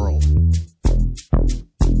culture world.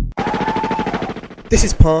 This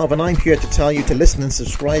is Parv, and I'm here to tell you to listen and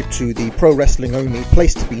subscribe to the Pro Wrestling Only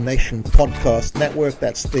Place to Be Nation podcast network.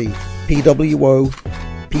 That's the PWO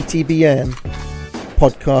PTBN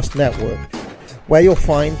podcast network, where you'll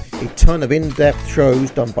find a ton of in-depth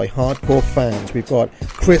shows done by hardcore fans. We've got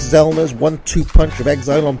Chris Zellner's 1-2 punch of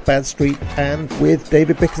Exile on Bad Street, and with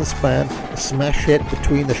David Bixenspan, a smash hit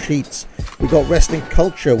Between the Sheets. We've got Wrestling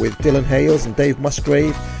Culture with Dylan Hales and Dave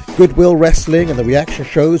Musgrave, Goodwill Wrestling and the reaction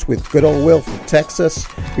shows with Good Old Will from Texas.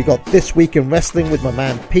 We got This Week in Wrestling with my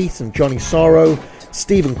man Pete and Johnny Sorrow,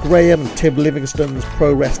 Stephen Graham and Tim Livingston's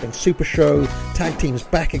Pro Wrestling Super Show, Tag Teams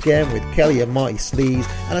Back Again with Kelly and Marty Sleaze,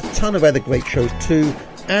 and a ton of other great shows too.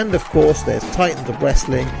 And of course there's Titans of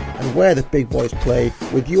Wrestling and Where the Big Boys Play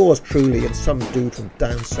with yours truly and some dude from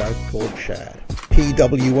down south called Chad.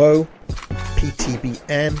 PWO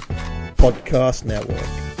PTBN Podcast Network.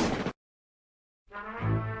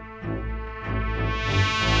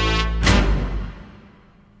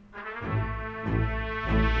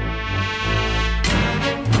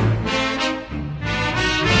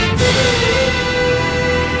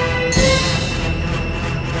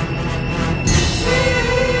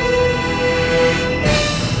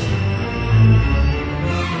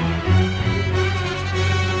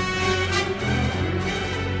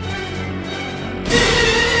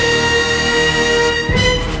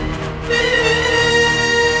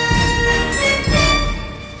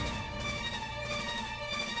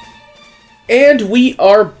 And we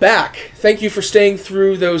are back. Thank you for staying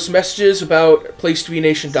through those messages about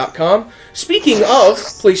PlaceToBeNation.com. Speaking of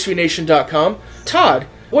PlaceToBeNation.com, Todd,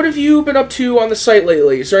 what have you been up to on the site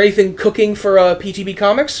lately? Is there anything cooking for PTB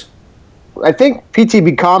Comics? I think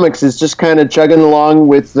PTB Comics is just kind of chugging along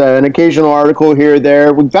with an occasional article here or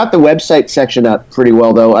there. We've got the website section up pretty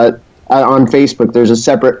well, though. On Facebook, there's a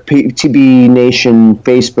separate PTB Nation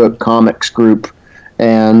Facebook comics group,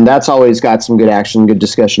 and that's always got some good action, good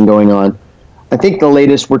discussion going on. I think the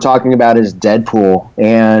latest we're talking about is Deadpool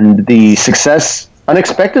and the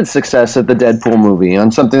unexpected success of the Deadpool movie on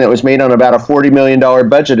something that was made on about a $40 million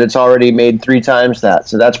budget. It's already made 3 times that,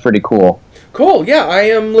 so that's pretty cool. Cool, yeah, I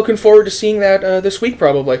am looking forward to seeing that this week,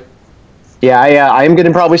 probably. Yeah, I am going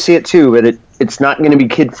to probably see it too, but it's not going to be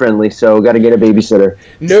kid-friendly, so got to get a babysitter.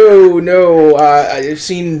 No, I've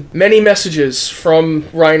seen many messages from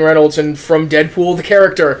Ryan Reynolds and from Deadpool, the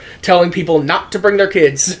character, telling people not to bring their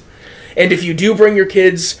kids. And if you do bring your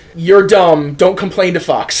kids, you're dumb. Don't complain to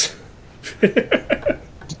Fox. Do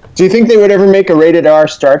you think they would ever make a rated R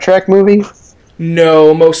Star Trek movie?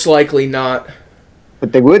 No, most likely not.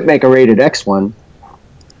 But they would make a rated X one.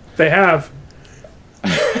 They have.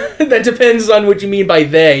 That depends on what you mean by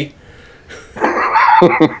they.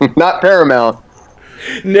 Not Paramount.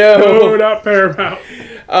 No, not Paramount.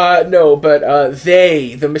 No, but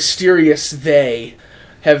they, the mysterious they,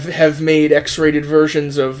 have made X-rated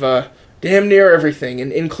versions of damn near everything,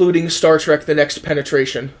 including Star Trek The Next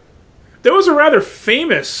Penetration. There was a rather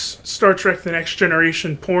famous Star Trek The Next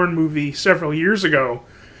Generation porn movie several years ago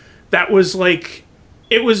that was like,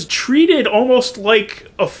 it was treated almost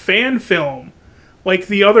like a fan film, like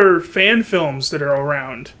the other fan films that are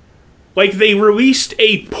around. Like, they released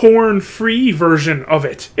a porn-free version of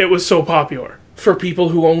it. It was so popular. For people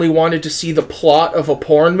who only wanted to see the plot of a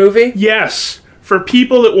porn movie? Yes. For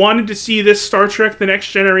people that wanted to see this Star Trek The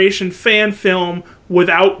Next Generation fan film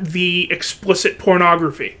without the explicit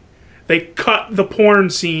pornography. They cut the porn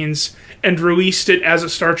scenes and released it as a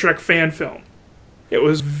Star Trek fan film. It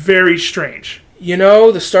was very strange. You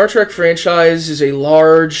know, the Star Trek franchise is a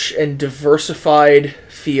large and diversified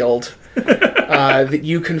field that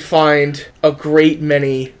you can find a great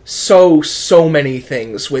many, so many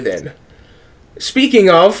things within. Speaking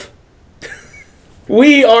of,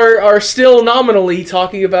 we are still nominally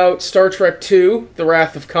talking about Star Trek II, The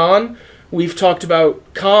Wrath of Khan. We've talked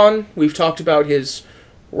about Khan. We've talked about his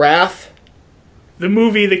wrath. The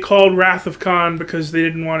movie they called Wrath of Khan because they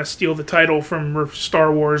didn't want to steal the title from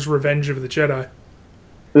Star Wars Revenge of the Jedi. It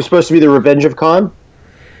was supposed to be The Revenge of Khan?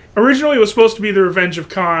 Originally, it was supposed to be The Revenge of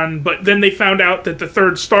Khan, but then they found out that the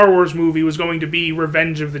third Star Wars movie was going to be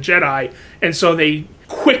Revenge of the Jedi, and so they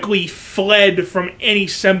quickly fled from any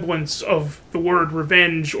semblance of the word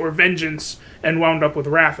revenge or vengeance and wound up with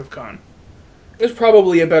Wrath of Khan. It's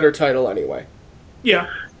probably a better title anyway.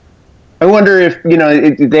 Yeah. I wonder if,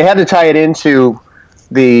 they had to tie it into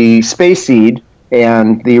the Space Seed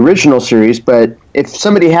and the original series, but if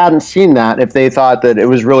somebody hadn't seen that, if they thought that it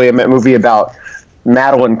was really a movie about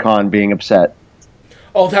Madeline Kahn being upset.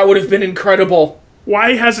 Oh, that would have been incredible.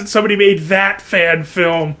 Why hasn't somebody made that fan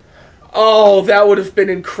film? Oh, that would have been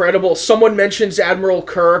incredible. Someone mentions Admiral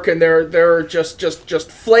Kirk, and there are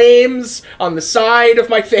just flames on the side of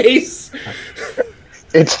my face.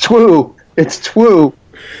 It's Twoo. It's Twoo.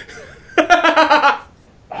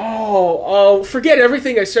 Oh, forget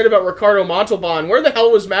everything I said about Ricardo Montalban. Where the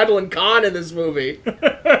hell was Madeline Kahn in this movie?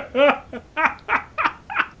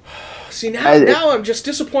 See, now I'm just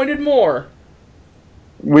disappointed more.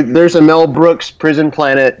 There's a Mel Brooks Prison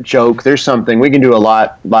Planet joke. There's something. We can do a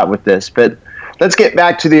lot with this. But let's get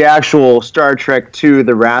back to the actual Star Trek II,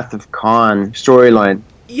 The Wrath of Khan storyline.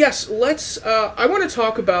 Yes, let's... I want to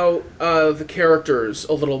talk about the characters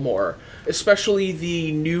a little more, especially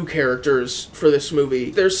the new characters for this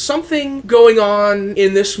movie. There's something going on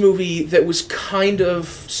in this movie that was kind of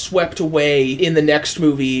swept away in the next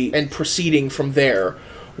movie and proceeding from there,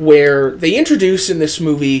 where they introduce in this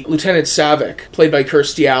movie Lieutenant Saavik, played by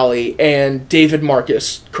Kirstie Alley, and David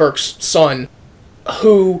Marcus, Kirk's son,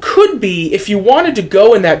 who could be, if you wanted to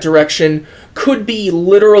go in that direction, could be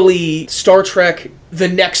literally Star Trek The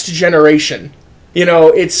Next Generation.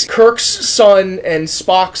 It's Kirk's son and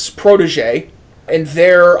Spock's protege, and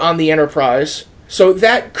they're on the Enterprise. So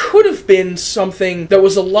that could have been something that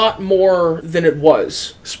was a lot more than it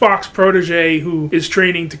was. Spock's protege, who is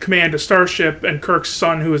training to command a starship, and Kirk's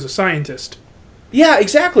son, who is a scientist. Yeah,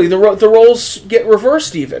 exactly. The roles get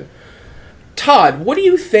reversed even. Todd, what do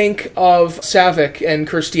you think of Saavik and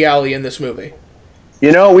Kirstie Alley in this movie?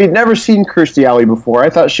 We'd never seen Kirstie Alley before. I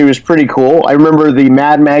thought she was pretty cool. I remember the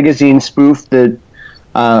Mad Magazine spoof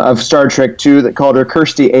of Star Trek II that called her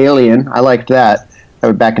Kirstie Alien. I liked that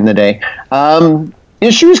back in the day.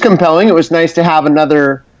 She was compelling. It was nice to have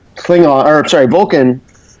another Vulcan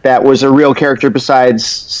that was a real character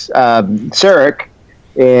besides Sarek.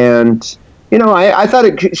 And, I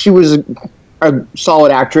thought she was a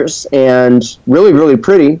solid actress and really, really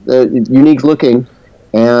pretty, unique looking.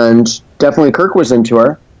 And definitely Kirk was into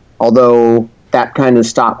her, although that kind of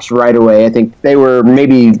stops right away. I think they were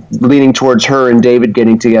maybe leaning towards her and David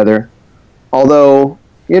getting together. Although,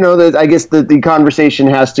 I guess the conversation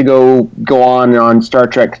has to go on Star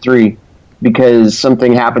Trek 3, because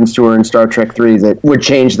something happens to her in Star Trek 3 that would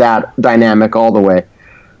change that dynamic all the way.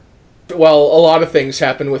 Well, a lot of things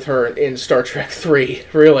happen with her in Star Trek 3,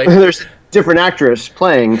 really. There's a different actress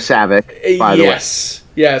playing Saavik, by the way.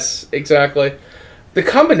 Yes, exactly. The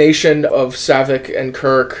combination of Saavik and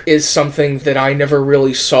Kirk is something that I never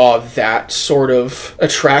really saw that sort of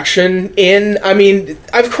attraction in. I mean,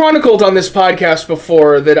 I've chronicled on this podcast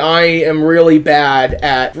before that I am really bad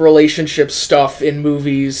at relationship stuff in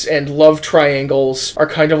movies, and love triangles are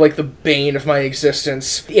kind of like the bane of my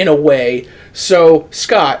existence, in a way. So,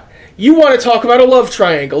 Scott, you want to talk about a love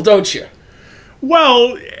triangle, don't you?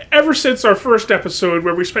 Well, ever since our first episode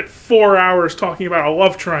where we spent 4 hours talking about a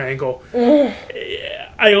love triangle,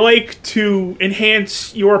 I like to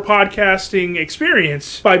enhance your podcasting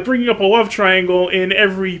experience by bringing up a love triangle in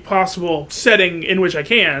every possible setting in which I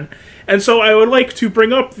can. And so I would like to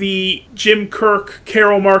bring up the Jim Kirk,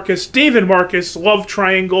 Carol Marcus, David Marcus love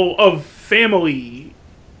triangle of family.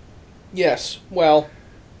 Yes, well...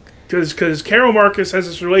 Because Carol Marcus has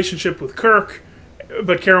this relationship with Kirk,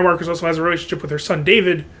 but Carol Marcus also has a relationship with her son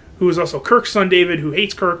David, who is also Kirk's son David, who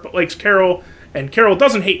hates Kirk but likes Carol, And Carol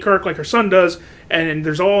doesn't hate Kirk like her son does, and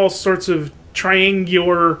there's all sorts of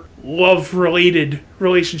triangular love-related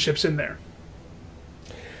relationships in there.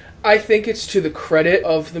 I think it's to the credit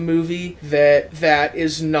of the movie that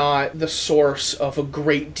is not the source of a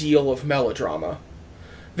great deal of melodrama.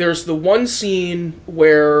 There's the one scene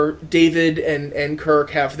where David and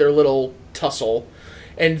Kirk have their little tussle,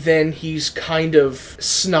 and then he's kind of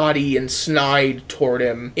snotty and snide toward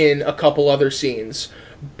him in a couple other scenes.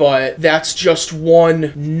 But that's just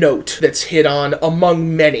one note that's hit on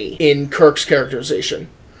among many in Kirk's characterization.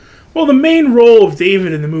 Well, the main role of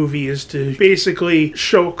David in the movie is to basically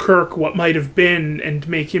show Kirk what might have been and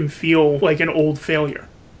make him feel like an old failure.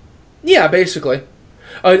 Yeah, basically.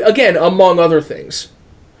 Again, among other things.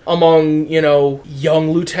 Among,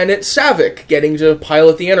 young Lieutenant Savick getting to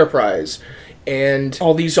pilot the Enterprise, and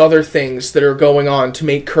all these other things that are going on to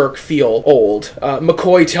make Kirk feel old.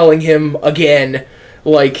 McCoy telling him again,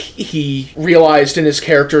 like he realized in his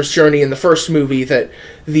character's journey in the first movie, that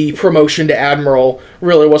the promotion to Admiral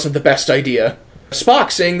really wasn't the best idea.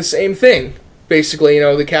 Spock saying the same thing. Basically,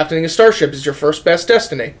 the captaining a starship is your first best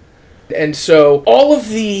destiny. And so all of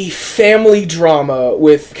the family drama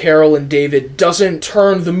with Carol and David doesn't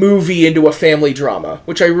turn the movie into a family drama,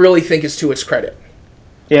 which I really think is to its credit.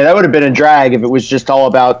 Yeah, that would have been a drag if it was just all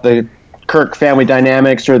about the Kirk family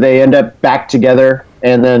dynamics, or they end up back together,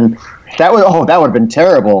 and then that would have been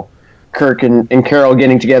terrible. Kirk and Carol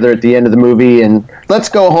getting together at the end of the movie, and let's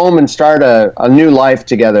go home and start a new life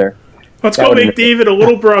together. Let's go make David a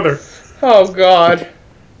little brother. Oh, God.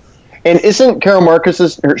 And isn't Carol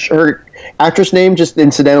Marcus's her actress name just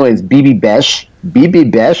incidentally is Bibi Besh? Bibi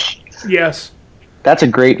Besh? Yes. That's a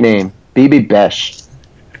great name. Bibi Besh.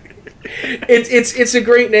 It's a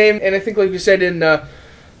great name, and I think, like you said in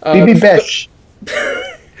Bibi Besh.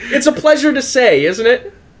 It's a pleasure to say, isn't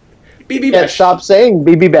it? Bibi Besh. Stop saying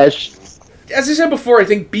Bibi Besh. As I said before, I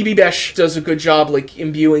think Bibi Besh does a good job, like,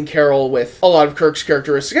 imbuing Carol with a lot of Kirk's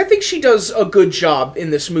characteristics. I think she does a good job in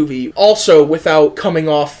this movie, also without coming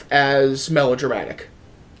off as melodramatic.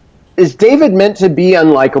 Is David meant to be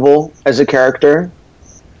unlikable as a character?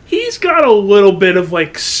 He's got a little bit of,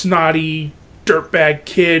 like, snotty dirtbag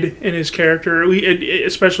kid in his character,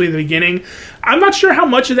 especially in the beginning. I'm not sure how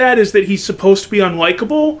much of that is that he's supposed to be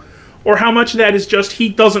unlikable, or how much of that is just he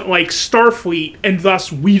doesn't like Starfleet, and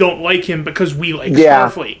thus we don't like him because we like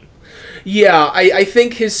Starfleet. Yeah, I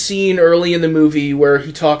think his scene early in the movie where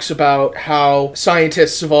he talks about how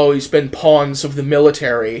scientists have always been pawns of the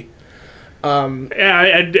military.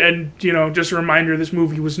 And just a reminder, this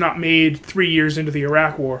movie was not made 3 years into the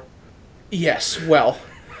Iraq War. Yes, well.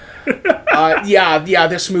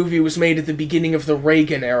 This movie was made at the beginning of the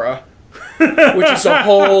Reagan era, which is a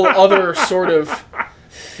whole other sort of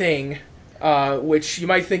thing, which you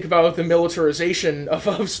might think about the militarization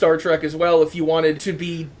of Star Trek as well, if you wanted to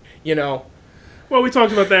be, Well, we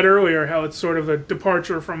talked about that earlier, how it's sort of a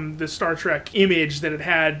departure from the Star Trek image that it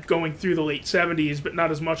had going through the late 70s, but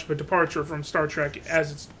not as much of a departure from Star Trek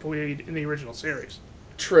as it's played in the original series.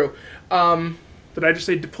 True. Did I just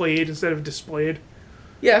say deplayed instead of displayed?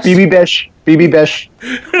 Yes. Bibi Besh. Bibi Besh.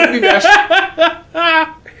 Bibi Besh.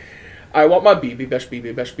 I want my Bibi Besh,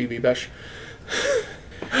 Bibi Besh, Bibi Besh.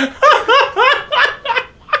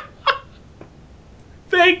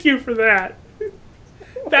 Thank you for that.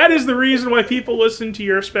 That is the reason why people listen to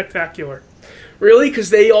your spectacular. Really?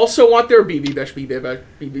 Because they also want their Bibi Besh, Bibi Besh,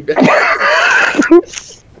 Bibi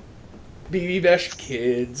Besh. Bibi Besh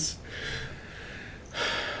kids.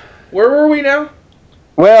 Where were we now?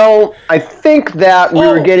 Well, I think that we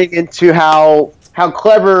were getting into how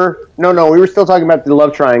clever. No, we were still talking about the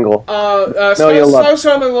love triangle. I was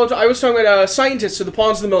talking about scientists are the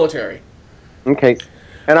pawns of the military. Okay.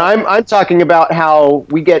 And I'm talking about how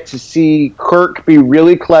we get to see Kirk be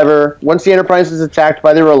really clever. Once the Enterprise is attacked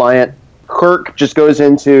by the Reliant, Kirk just goes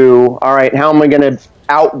into, all right, how am I going to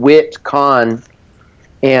outwit Khan?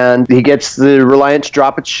 And he gets the Reliant to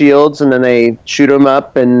drop its shields, and then they shoot him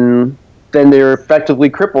up, and then they're effectively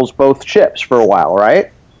cripples both ships for a while,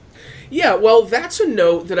 right? Yeah, well, that's a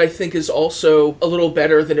note that I think is also a little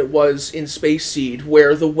better than it was in Space Seed,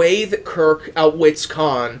 where the way that Kirk outwits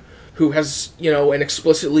Khan, who has, an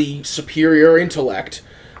explicitly superior intellect,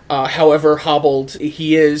 however hobbled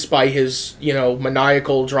he is by his,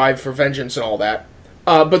 maniacal drive for vengeance and all that.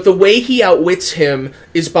 But the way he outwits him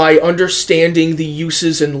is by understanding the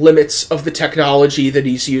uses and limits of the technology that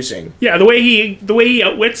he's using. Yeah, the way he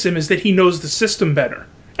outwits him is that he knows the system better.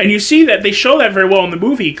 And you see that they show that very well in the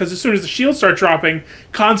movie, because as soon as the shields start dropping,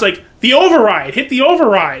 Khan's like, the override, hit the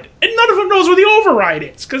override. And none of them knows where the override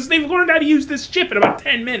is, because they've learned how to use this chip in about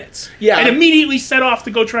 10 minutes. Yeah. And immediately set off to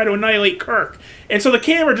go try to annihilate Kirk. And so the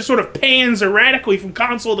camera just sort of pans erratically from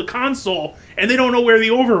console to console, and they don't know where the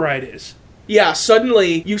override is. Yeah,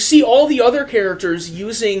 suddenly you see all the other characters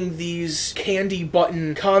using these candy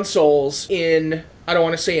button consoles in, I don't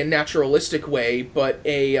want to say a naturalistic way, but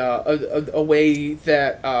a way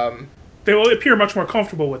that they will appear much more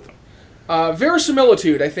comfortable with them.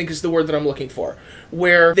 Verisimilitude, I think, is the word that I'm looking for,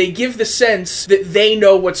 where they give the sense that they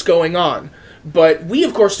know what's going on. But we,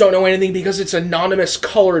 of course, don't know anything because it's anonymous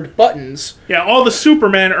colored buttons. Yeah, all the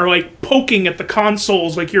Supermen are, like, poking at the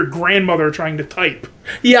consoles like your grandmother trying to type.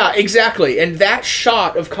 Yeah, exactly. And that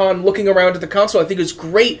shot of Khan looking around at the console, I think, is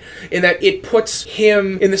great in that it puts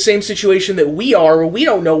him in the same situation that we are, where we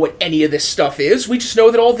don't know what any of this stuff is. We just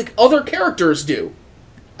know that all the other characters do.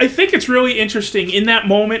 I think it's really interesting in that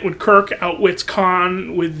moment when Kirk outwits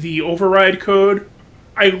Khan with the override code.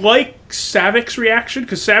 I like Savik's reaction,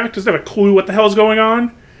 because Savik doesn't have a clue what the hell's going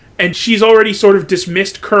on, and she's already sort of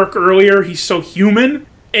dismissed Kirk earlier. He's so human,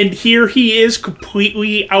 and here he is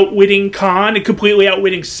completely outwitting Khan and completely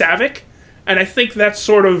outwitting Savik, and I think that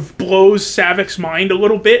sort of blows Savik's mind a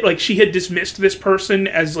little bit. Like, she had dismissed this person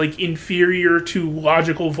as, like, inferior to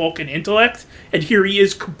logical Vulcan intellect, and here he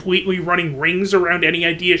is completely running rings around any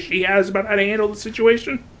idea she has about how to handle the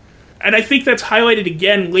situation. And I think that's highlighted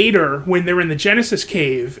again later when they're in the Genesis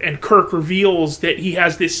cave and Kirk reveals that he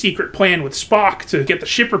has this secret plan with Spock to get the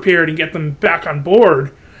ship repaired and get them back on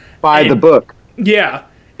board. By the book. Yeah.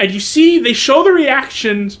 And you see, they show the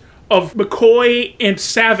reactions of McCoy and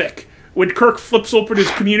Savik when Kirk flips open his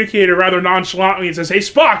communicator rather nonchalantly and says, "Hey,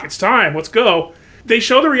 Spock, it's time, let's go." They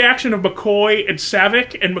show the reaction of McCoy and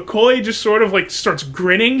Savik, and McCoy just sort of, like, starts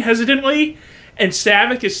grinning hesitantly. And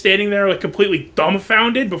Savik is standing there, like, completely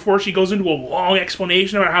dumbfounded before she goes into a long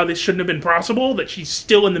explanation about how this shouldn't have been possible, that she's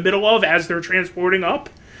still in the middle of as they're transporting up.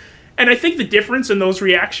 And I think the difference in those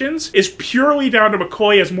reactions is purely down to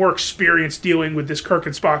McCoy has more experience dealing with this Kirk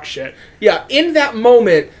and Spock shit. Yeah, in that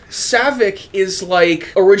moment, Savik is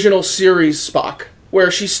like original series Spock, where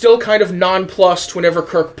she's still kind of nonplussed whenever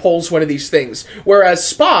Kirk pulls one of these things. Whereas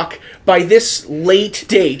Spock, by this late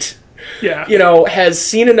date, yeah, you know, has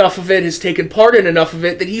seen enough of it, has taken part in enough of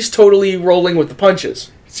it, that he's totally rolling with the punches.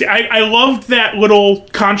 See, I loved that little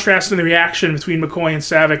contrast in the reaction between McCoy and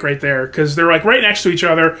Savik right there, because they're, like, right next to each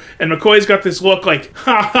other, and McCoy's got this look like,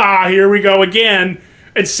 ha ha, here we go again,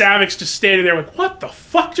 and Savik's just standing there like, what the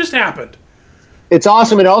fuck just happened? It's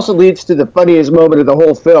awesome. It also leads to the funniest moment of the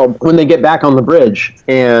whole film when they get back on the bridge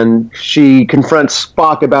and she confronts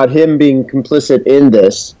Spock about him being complicit in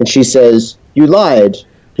this, and she says, "You lied."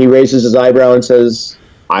 He raises his eyebrow and says,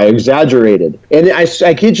 "I exaggerated." And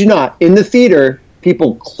I kid you not, in the theater,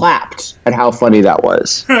 people clapped at how funny that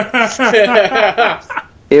was.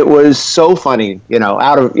 It was so funny, you know,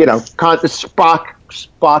 out of, you know,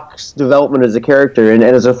 Spock's development as a character and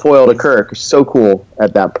as a foil to Kirk is so cool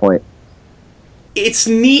at that point. It's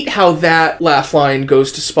neat how that laugh line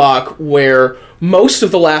goes to Spock, where most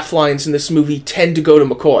of the laugh lines in this movie tend to go to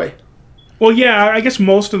McCoy. Well, yeah, I guess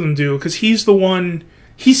most of them do, because he's the one...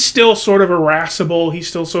 He's still sort of irascible. He's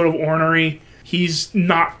still sort of ornery. He's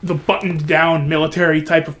not the buttoned-down military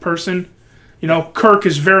type of person. You know, Kirk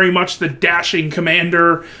is very much the dashing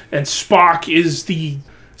commander, and Spock's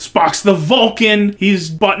the Vulcan.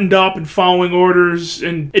 He's buttoned up and following orders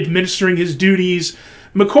and administering his duties.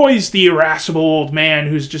 McCoy's the irascible old man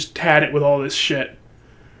who's just had it with all this shit.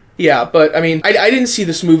 Yeah, but, I mean, I didn't see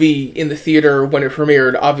this movie in the theater when it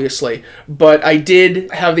premiered, obviously, but I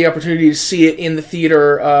did have the opportunity to see it in the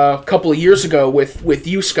theater a couple of years ago with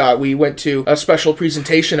you, Scott. We went to a special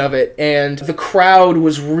presentation of it, and the crowd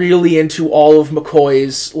was really into all of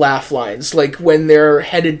McCoy's laugh lines. Like, when they're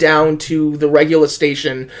headed down to the Regula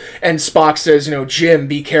station, and Spock says, you know, "Jim,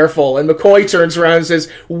 be careful," and McCoy turns around and says,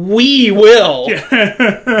 "We will!"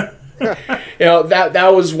 You know,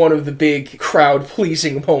 that was one of the big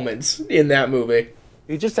crowd-pleasing moments in that movie.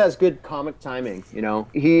 He just has good comic timing, you know.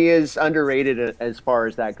 He is underrated as far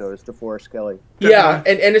as that goes, DeForest Kelley. Yeah,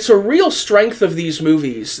 and it's a real strength of these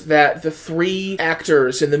movies that the three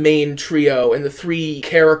actors in the main trio and the three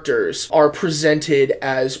characters are presented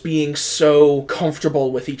as being so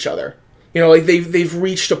comfortable with each other. You know, like they've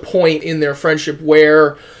reached a point in their friendship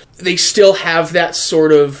where they still have that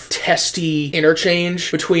sort of testy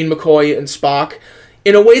interchange between McCoy and Spock,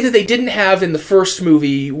 in a way that they didn't have in the first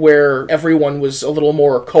movie where everyone was a little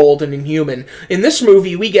more cold and inhuman. In this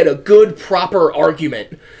movie, we get a good, proper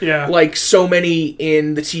argument. Yeah. Like so many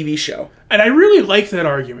in the TV show. And I really like that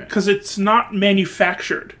argument, because it's not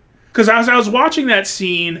manufactured. Because as I was watching that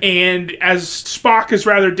scene, and as Spock is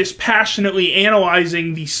rather dispassionately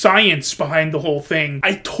analyzing the science behind the whole thing,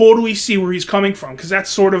 I totally see where he's coming from, because I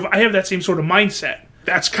have that same sort of mindset.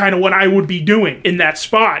 That's kind of what I would be doing in that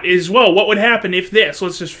spot, is, well, what would happen if this?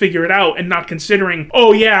 Let's just figure it out, and not considering,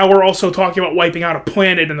 oh yeah, we're also talking about wiping out a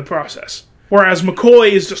planet in the process. Whereas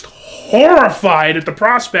McCoy is just horrified at the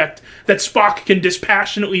prospect that Spock can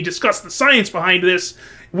dispassionately discuss the science behind this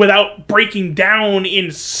without breaking down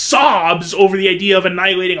in sobs over the idea of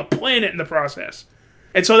annihilating a planet in the process.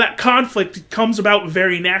 And so that conflict comes about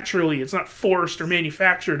very naturally. It's not forced or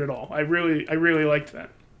manufactured at all. I really liked that.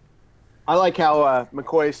 I like how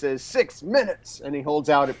McCoy says 6 minutes, and he holds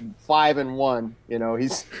out at 5 and 1. You know,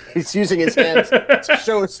 he's using his hands to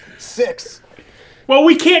show us 6. Well,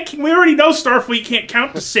 we already know Starfleet can't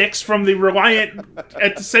count to 6 from the Reliant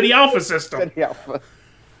at the SETI Alpha system. SETI Alpha.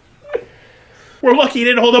 We're lucky he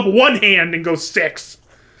didn't hold up one hand and go 6.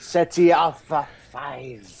 SETI Alpha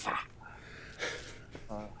 5.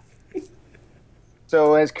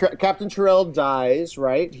 So as Captain Terrell dies,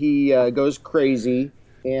 right, he goes crazy,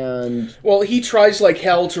 and... Well, he tries like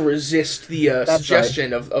hell to resist the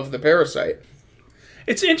suggestion right. of the parasite.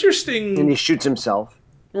 It's interesting... And he shoots himself.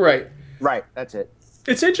 Right. Right, that's it.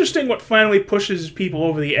 It's interesting what finally pushes people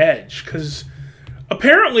over the edge, because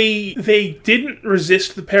apparently they didn't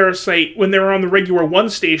resist the parasite when they were on the Regular One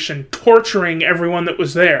station, torturing everyone that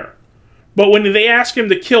was there. But when they ask him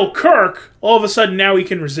to kill Kirk, all of a sudden now he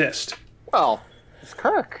can resist. Well, it's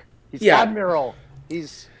Kirk. He's Yeah. Admiral.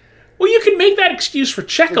 He's Well, you can make that excuse for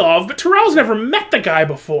Chekhov, but Terrell's never met the guy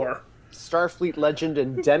before. Starfleet legend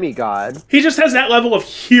and demigod. He just has that level of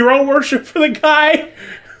hero worship for the guy.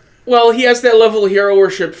 Well, he has that level of hero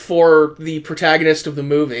worship for the protagonist of the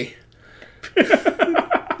movie.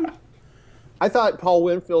 I thought Paul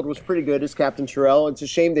Winfield was pretty good as Captain Terrell. It's a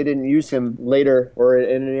shame they didn't use him later or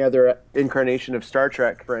in any other incarnation of Star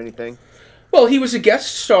Trek for anything. Well, he was a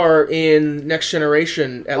guest star in Next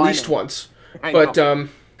Generation at least once. But all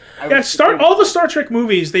the Star Trek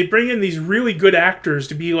movies, they bring in these really good actors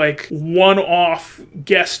to be like one-off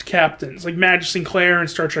guest captains, like Madge Sinclair in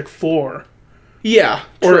Star Trek 4. Yeah,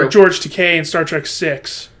 or true. George Takei in Star Trek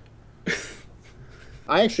 6.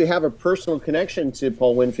 I actually have a personal connection to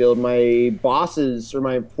Paul Winfield. My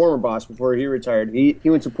former boss before he retired, he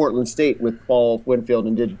went to Portland State with Paul Winfield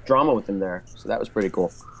and did drama with him there. So that was pretty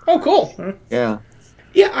cool. Oh, cool. Yeah.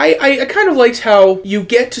 Yeah, I kind of liked how you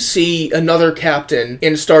get to see another captain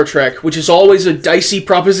in Star Trek, which is always a dicey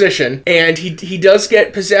proposition, and he does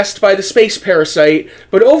get possessed by the space parasite,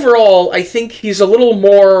 but overall, I think he's a little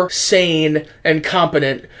more sane and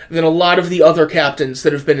competent than a lot of the other captains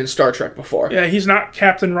that have been in Star Trek before. Yeah, he's not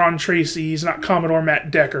Captain Ron Tracy, he's not Commodore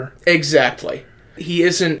Matt Decker. Exactly. He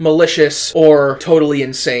isn't malicious or totally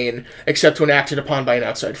insane, except when acted upon by an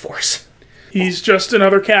outside force. He's just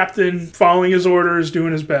another captain, following his orders,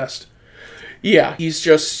 doing his best. Yeah, he's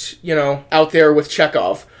just, out there with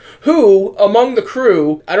Chekhov, who, among the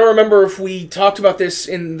crew, I don't remember if we talked about this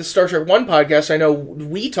in the Star Trek 1 podcast, I know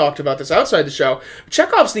we talked about this outside the show,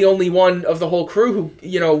 Chekhov's the only one of the whole crew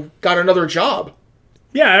who, got another job.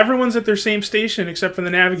 Yeah, everyone's at their same station except for the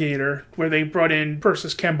Navigator, where they brought in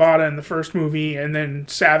Persis Kambata in the first movie, and then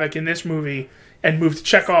Savick in this movie, and moved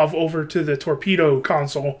Chekhov over to the torpedo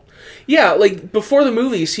console. Yeah, before the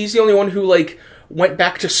movies, he's the only one who, went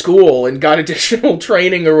back to school and got additional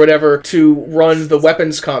training or whatever to run the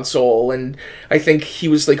weapons console, and I think he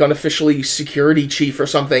was, unofficially security chief or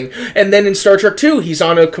something. And then in Star Trek 2, he's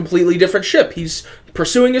on a completely different ship. He's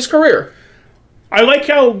pursuing his career. I like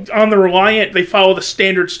how on the Reliant they follow the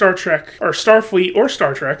standard Star Trek, or Starfleet, or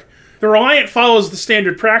Star Trek. The Reliant follows the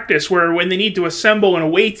standard practice where when they need to assemble an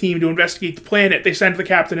away team to investigate the planet, they send the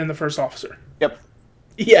captain and the first officer. Yep.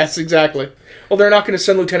 Yes, exactly. Well, they're not going to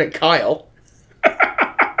send Lieutenant Kyle.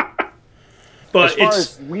 But as far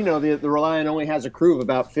as we know, the Reliant only has a crew of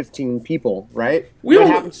about 15 people, right? What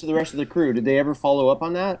happens to the rest of the crew? Did they ever follow up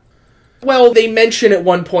on that? Well, they mention at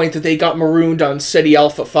one point that they got marooned on SETI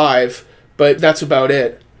Alpha 5, but that's about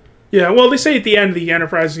it. Yeah, well, they say at the end the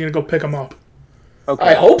Enterprise is going to go pick them up. Okay.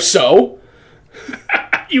 I hope so.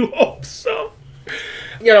 You hope so.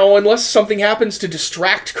 Unless something happens to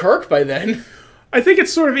distract Kirk by then. I think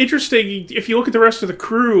it's sort of interesting, if you look at the rest of the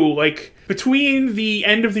crew, between the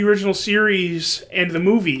end of the original series and the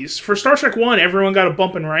movies, for Star Trek 1, everyone got a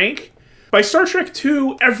bump in rank. By Star Trek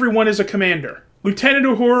 2, everyone is a commander. Lieutenant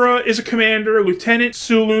Uhura is a commander, Lieutenant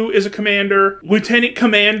Sulu is a commander, Lieutenant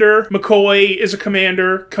Commander McCoy is a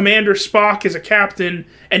commander, Commander Spock is a captain,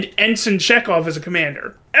 and Ensign Chekhov is a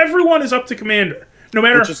commander. Everyone is up to commander. No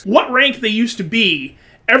matter what rank they used to be,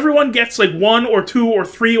 everyone gets like 1 or 2 or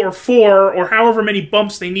 3 or 4 or however many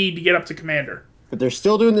bumps they need to get up to commander. But they're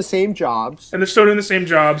still doing the same jobs. And they're still doing the same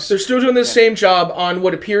jobs. They're still doing the same job on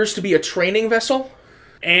what appears to be a training vessel.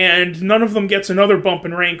 And none of them gets another bump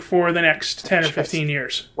in rank for the next 10 or 15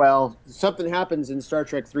 years. Well, something happens in Star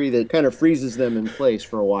Trek 3 that kind of freezes them in place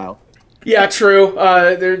for a while. Yeah, true.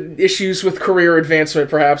 There are issues with career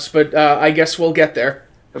advancement, perhaps, but I guess we'll get there.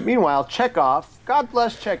 But meanwhile, Chekhov, God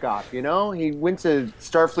bless Chekhov, you know? He went to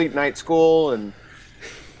Starfleet night school and...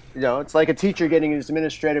 You know, it's like a teacher getting his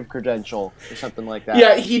administrative credential or something like that.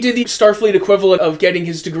 Yeah, he did the Starfleet equivalent of getting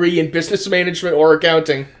his degree in business management or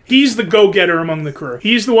accounting. He's the go-getter among the crew.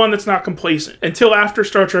 He's the one that's not complacent. Until after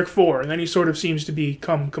Star Trek 4, and then he sort of seems to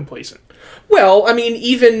become complacent. Well, I mean,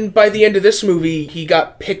 even by the end of this movie, he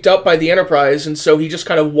got picked up by the Enterprise, and so he just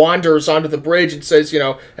kind of wanders onto the bridge and says,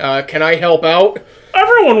 can I help out?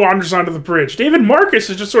 Everyone wanders onto the bridge. David Marcus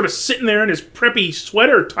is just sort of sitting there in his preppy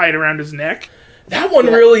sweater tied around his neck. That one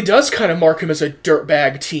really does kind of mark him as a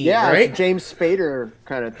dirtbag teen, right? It's a James Spader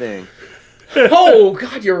kind of thing. Oh,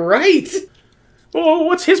 God, you're right. Well,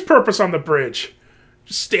 what's his purpose on the bridge?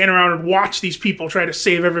 Just stand around and watch these people try to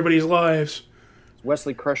save everybody's lives.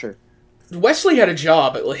 Wesley Crusher. Wesley had a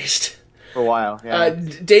job, at least. For a while, yeah.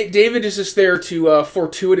 David is just there to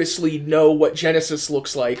fortuitously know what Genesis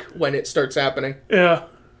looks like when it starts happening. Yeah.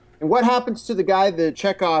 And what happens to the guy that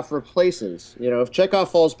Chekhov replaces? You know, if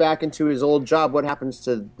Chekhov falls back into his old job, what happens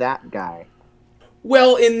to that guy?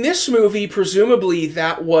 Well, in this movie, presumably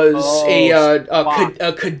that was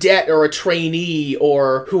a cadet or a trainee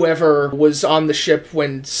or whoever was on the ship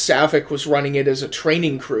when Saavik was running it as a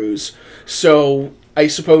training cruise. So I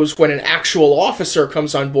suppose when an actual officer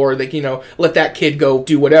comes on board, they let that kid go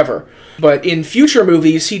do whatever. But in future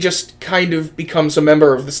movies, he just kind of becomes a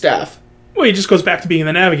member of the staff. Well, he just goes back to being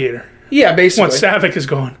the navigator. Yeah, basically. Once Saavik is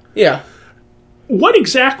gone. Yeah. What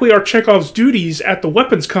exactly are Chekhov's duties at the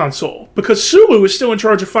weapons console? Because Sulu is still in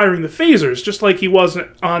charge of firing the phasers, just like he was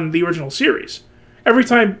on the original series. Every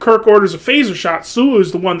time Kirk orders a phaser shot, Sulu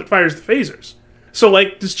is the one that fires the phasers. So,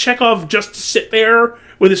 does Chekhov just sit there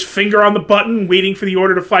with his finger on the button, waiting for the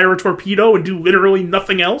order to fire a torpedo and do literally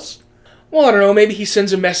nothing else? Well, I don't know, maybe he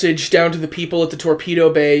sends a message down to the people at the torpedo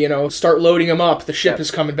bay, start loading them up, the ship is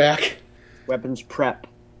coming back. Weapons prep.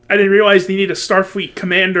 I didn't realize they need a Starfleet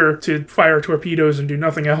commander to fire torpedoes and do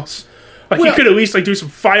nothing else. He could at least do some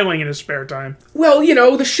filing in his spare time. Well,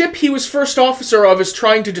 the ship he was first officer of is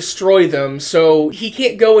trying to destroy them, so he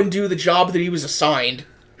can't go and do the job that he was assigned.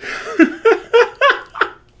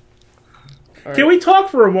 Can we talk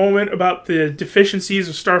for a moment about the deficiencies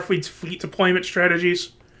of Starfleet's fleet deployment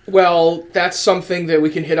strategies? Well, that's something that we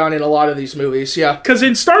can hit on in a lot of these movies, yeah. Because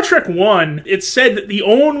in Star Trek 1, it said that the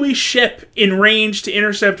only ship in range to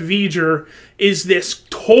intercept V'ger is this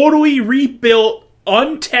totally rebuilt,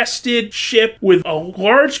 untested ship with a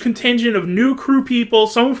large contingent of new crew people,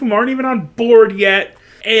 some of whom aren't even on board yet,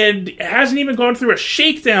 and it hasn't even gone through a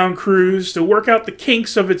shakedown cruise to work out the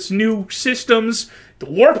kinks of its new systems. The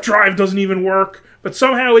warp drive doesn't even work, but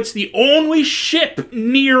somehow it's the only ship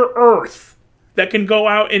near Earth that can go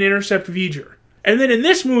out and intercept V'ger. And then in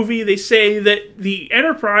this movie, they say that the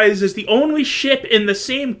Enterprise is the only ship in the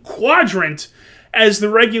same quadrant as the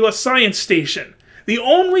Regula Science Station. The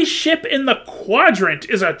only ship in the quadrant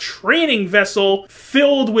is a training vessel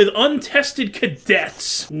filled with untested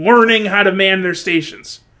cadets learning how to man their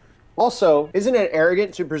stations. Also, isn't it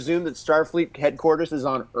arrogant to presume that Starfleet headquarters is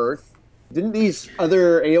on Earth? Didn't these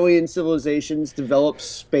other alien civilizations develop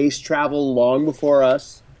space travel long before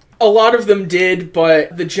us? A lot of them did,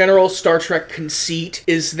 but the general Star Trek conceit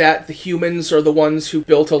is that the humans are the ones who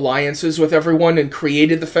built alliances with everyone and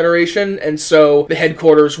created the Federation, and so the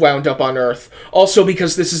headquarters wound up on Earth. Also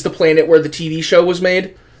because this is the planet where the TV show was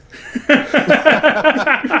made.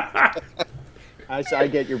 I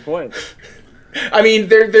get your point. I mean,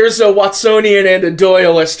 there's a Watsonian and a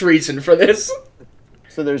Doyleist reason for this.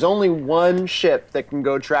 So there's only one ship that can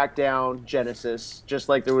go track down Genesis, just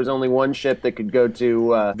like there was only one ship that could go to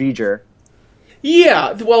V'ger.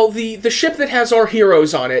 Yeah, well, the ship that has our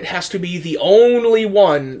heroes on it has to be the only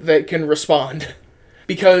one that can respond.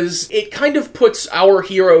 Because it kind of puts our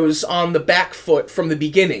heroes on the back foot from the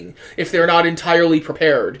beginning, if they're not entirely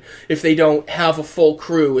prepared, if they don't have a full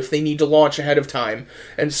crew, if they need to launch ahead of time.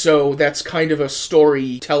 And so that's kind of a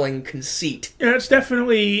storytelling conceit. Yeah, it's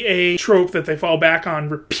definitely a trope that they fall back on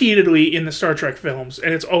repeatedly in the Star Trek films,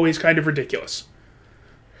 and it's always kind of ridiculous.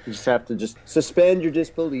 You just have to just suspend your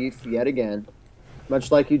disbelief yet again,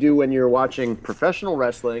 much like you do when you're watching professional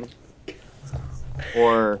wrestling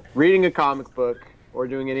or reading a comic book or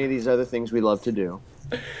doing any of these other things we love to do.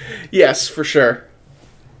 Yes, for sure.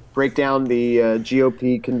 Break down the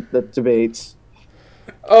GOP debates.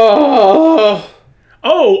 Oh,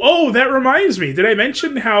 that reminds me. Did I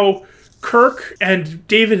mention how Kirk and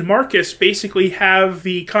David Marcus basically have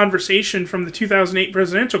the conversation from the 2008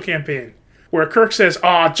 presidential campaign, where Kirk says,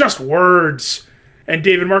 just words. And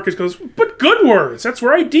David Marcus goes, but good words. That's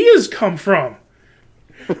where ideas come from.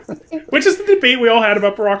 Which is the debate we all had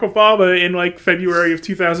about Barack Obama in, February of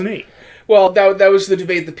 2008. well, that was the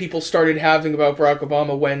debate that people started having about Barack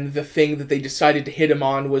Obama when the thing that they decided to hit him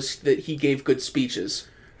on was that he gave good speeches.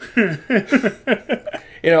 I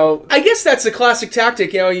guess that's a classic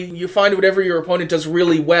tactic. You find whatever your opponent does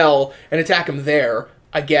really well and attack him there,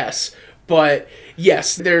 I guess. But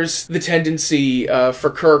yes, there's the tendency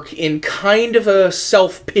for Kirk in kind of a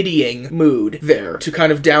self-pitying mood there to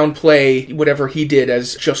kind of downplay whatever he did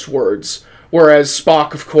as just words. Whereas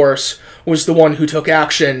Spock, of course, was the one who took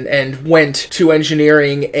action and went to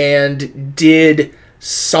engineering and did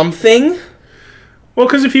something. Well,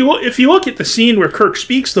 because if you look at the scene where Kirk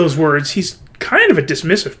speaks those words, he's kind of a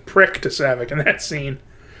dismissive prick to Saavik in that scene.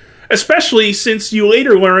 Especially since you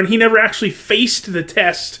later learn he never actually faced the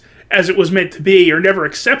test as it was meant to be, or never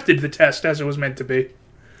accepted the test as it was meant to be.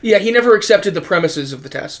 Yeah, he never accepted the premises of the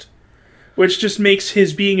test. Which just makes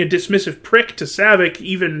his being a dismissive prick to Saavik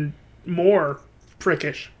even more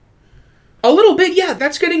prickish. A little bit, yeah.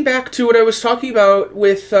 That's getting back to what I was talking about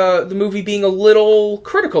with the movie being a little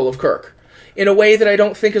critical of Kirk. In a way that I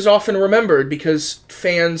don't think is often remembered, because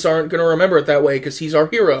fans aren't going to remember it that way, because he's our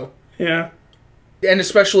hero. Yeah. And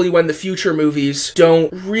especially when the future movies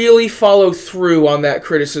don't really follow through on that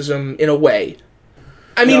criticism in a way.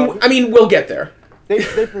 I mean, we'll get there. They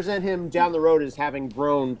present him down the road as having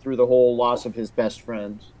grown through the whole loss of his best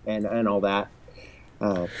friend and all that.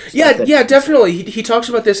 Yeah, definitely. He talks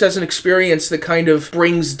about this as an experience that kind of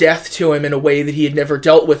brings death to him in a way that he had never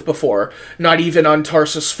dealt with before. Not even on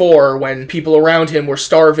Tarsus 4, when people around him were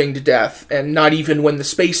starving to death, and not even when the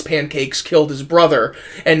space pancakes killed his brother,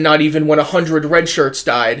 and not even when 100 red shirts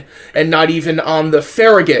died, and not even on the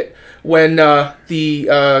Farragut, when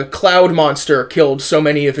the cloud monster killed so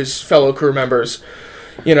many of his fellow crew members.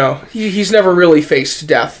 He's never really faced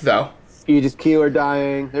death, though. Edith Keeler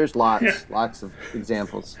dying. There's lots of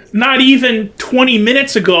examples. Not even 20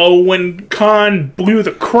 minutes ago when Khan blew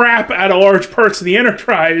the crap out of large parts of the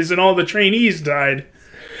Enterprise and all the trainees died.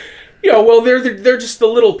 Yeah, well, they're just the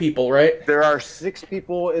little people, right? There are 6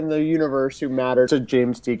 people in the universe who matter to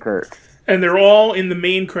James T. Kirk. And they're all in the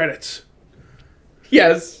main credits.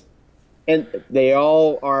 Yes. And they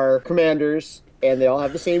all are commanders, and they all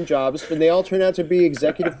have the same jobs, and they all turn out to be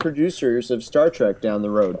executive producers of Star Trek down the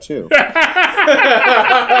road, too.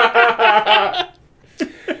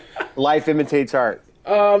 Life imitates art.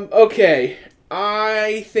 Okay.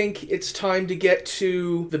 I think it's time to get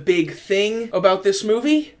to the big thing about this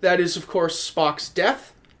movie. That is, of course, Spock's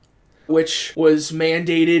death, which was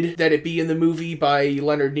mandated that it be in the movie by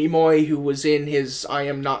Leonard Nimoy, who was in his I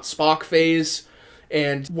am not Spock phase,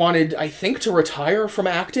 and wanted, I think, to retire from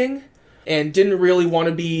acting, and didn't really want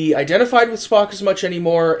to be identified with Spock as much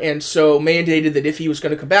anymore, and so mandated that if he was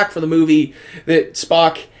going to come back for the movie, that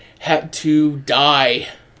Spock had to die.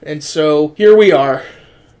 And so, here we are.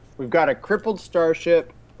 We've got a crippled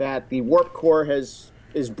starship that the warp core is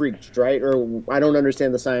breached, right? Or I don't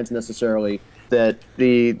understand the science necessarily, that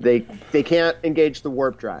they can't engage the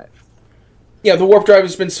warp drive. Yeah, the warp drive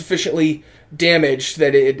has been sufficiently damaged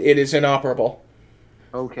that it is inoperable.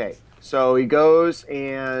 Okay, so he goes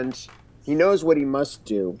and he knows what he must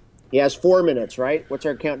do. He has 4 minutes, right? What's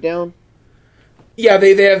our countdown? Yeah,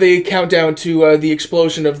 they have the countdown to the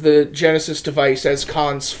explosion of the Genesis device as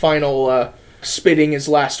Khan's final spitting his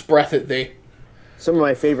last breath at thee. Some of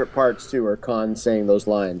my favorite parts, too, are Khan saying those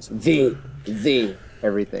lines. The,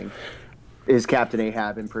 everything. His Captain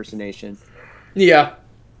Ahab impersonation. Yeah.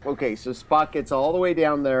 Okay, so Spock gets all the way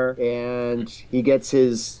down there, and he gets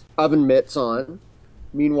his oven mitts on.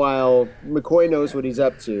 Meanwhile, McCoy knows what he's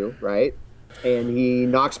up to, right? And he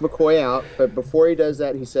knocks McCoy out, but before he does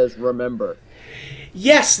that, he says, remember.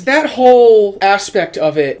 Yes, that whole aspect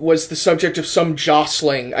of it was the subject of some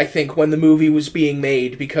jostling, I think, when the movie was being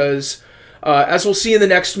made, because, as we'll see in the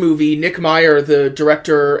next movie, Nick Meyer, the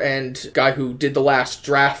director and guy who did the last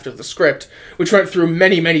draft of the script, which went through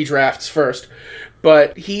many, many drafts first,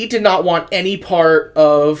 but he did not want any part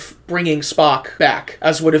of bringing Spock back,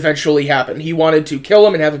 as would eventually happen. He wanted to kill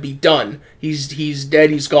him and have it be done. He's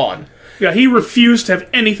dead, he's gone. Yeah, he refused to have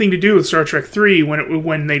anything to do with Star Trek 3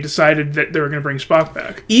 when they decided that they were going to bring Spock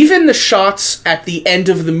back. Even the shots at the end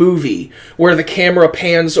of the movie, where the camera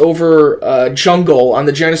pans over jungle on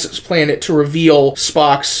the Genesis planet to reveal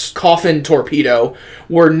Spock's coffin torpedo,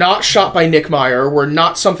 were not shot by Nick Meyer, were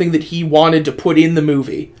not something that he wanted to put in the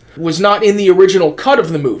movie. Was not in the original cut of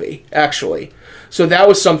the movie, actually. So that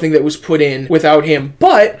was something that was put in without him.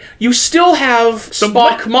 But you still have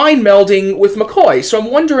Spock mind melding with McCoy, so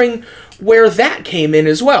I'm wondering where that came in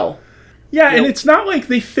as well. Yeah, and it's not like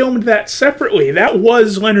they filmed that separately. That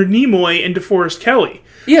was Leonard Nimoy and DeForest Kelley.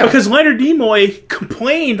 Yeah. Because Leonard Nimoy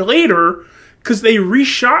complained later because they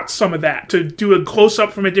reshot some of that to do a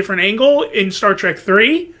close-up from a different angle in Star Trek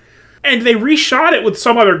 3. And they reshot it with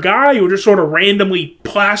some other guy who just sort of randomly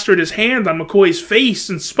plastered his hand on McCoy's face,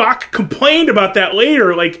 and Spock complained about that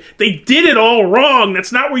later. Like, they did it all wrong.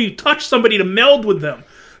 That's not where you touch somebody to meld with them.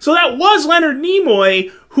 So that was Leonard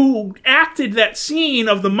Nimoy who acted that scene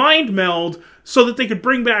of the mind meld so that they could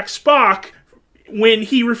bring back Spock when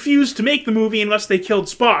he refused to make the movie unless they killed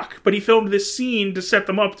Spock. But he filmed this scene to set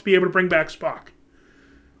them up to be able to bring back Spock.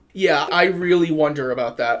 Yeah, I really wonder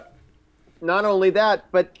about that. Not only that,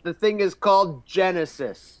 but the thing is called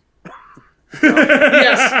Genesis.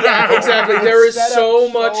 Yes, yeah, exactly. There is so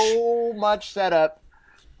much setup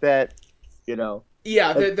that, you know.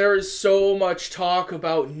 Yeah, there is so much talk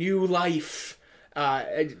about new life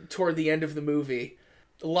toward the end of the movie.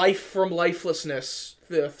 Life from lifelessness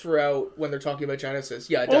throughout when they're talking about Genesis.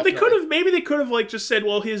 Yeah, well, definitely. maybe they could have like just said,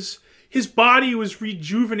 well, his body was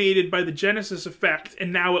rejuvenated by the Genesis effect,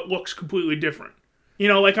 and now it looks completely different. You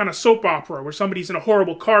know, like on a soap opera where somebody's in a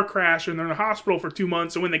horrible car crash and they're in a hospital for 2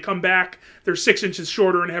 months, and when they come back, they're 6 inches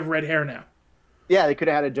shorter and have red hair now. Yeah, they could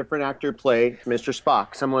have had a different actor play Mr.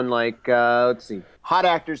 Spock. Someone like, let's see, hot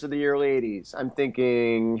actors of the early 80s. I'm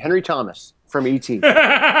thinking Henry Thomas from E.T.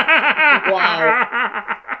 Wow.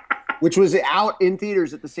 Which was out in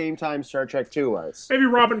theaters at the same time Star Trek II was. Maybe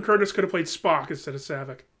Robin Curtis could have played Spock instead of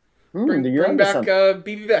Savick. Bring back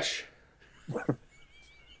B.B. Besh.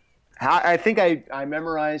 I think I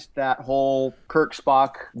memorized that whole Kirk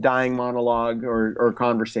Spock dying monologue or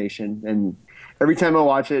conversation, and every time I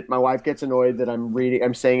watch it, my wife gets annoyed that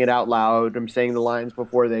I'm saying it out loud. I'm saying the lines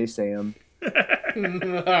before they say them.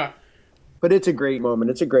 But it's a great moment.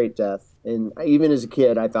 It's a great death. And even as a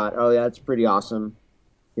kid, I thought, oh, yeah, that's pretty awesome.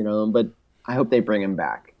 You know, but I hope they bring him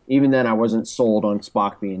back. Even then, I wasn't sold on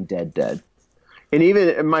Spock being dead. And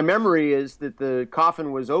even my memory is that the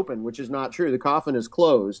coffin was open, which is not true. The coffin is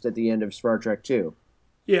closed at the end of Star Trek II.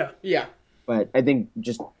 Yeah. Yeah. But I think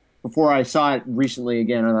just before I saw it recently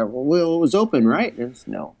again, I thought, well, it was open, right?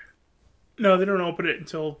 No. No, they don't open it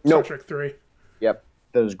until Star Trek 3. Yep.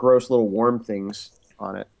 Those gross little worm things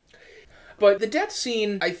on it. But the death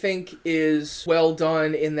scene, I think, is well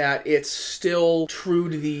done in that it's still true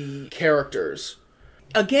to the characters.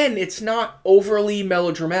 Again, it's not overly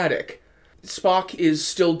melodramatic. Spock is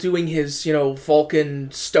still doing his,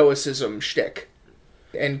 Vulcan stoicism shtick.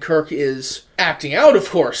 And Kirk is acting out, of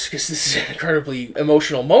course, because this is an incredibly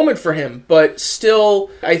emotional moment for him. But still,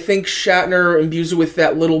 I think Shatner imbues it with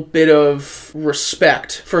that little bit of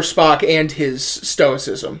respect for Spock and his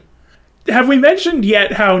stoicism. Have we mentioned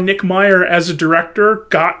yet how Nick Meyer, as a director,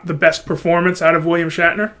 got the best performance out of William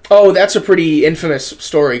Shatner? Oh, that's a pretty infamous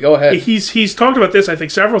story. Go ahead. He's talked about this, I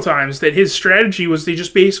think, several times, that his strategy was they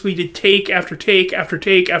just basically did take after take after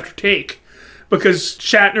take after take. Because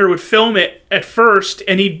Shatner would film it at first,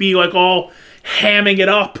 and he'd be like all hamming it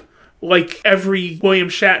up like every William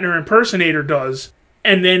Shatner impersonator does.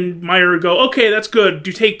 And then Meyer would go, okay, that's good.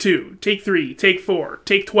 Do take 2, take 3, take 4,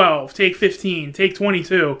 take 12, take 15, take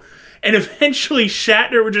 22. And eventually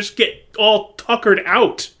Shatner would just get all tuckered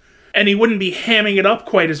out. And he wouldn't be hamming it up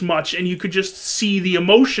quite as much. And you could just see the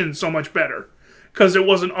emotion so much better. Because it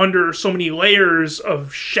wasn't under so many layers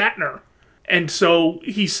of Shatner. And so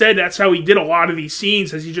he said that's how he did a lot of these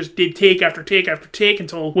scenes, as he just did take after take after take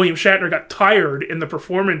until William Shatner got tired and the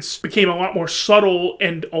performance became a lot more subtle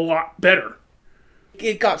and a lot better.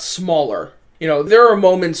 It got smaller. There are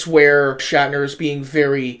moments where Shatner is being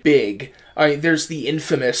very big. There's the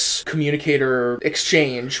infamous communicator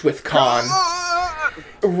exchange with Khan.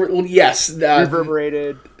 Yes.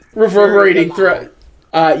 Reverberating throughout.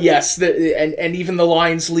 Yes. And even the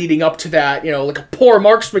lines leading up to that, like a poor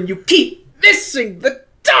marksman, you keep missing the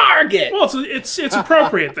target! Well, it's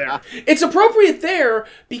appropriate there. It's appropriate there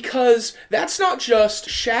because that's not just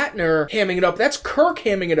Shatner hamming it up, that's Kirk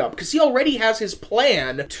hamming it up, because he already has his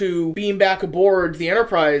plan to beam back aboard the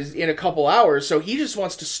Enterprise in a couple hours, so he just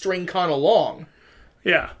wants to string Khan along.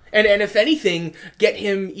 Yeah. And if anything, get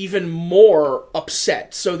him even more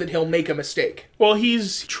upset so that he'll make a mistake. Well,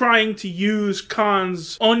 he's trying to use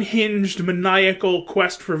Khan's unhinged, maniacal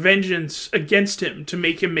quest for vengeance against him to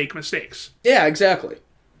make him make mistakes. Yeah, exactly.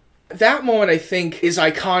 That moment, I think, is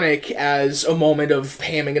iconic as a moment of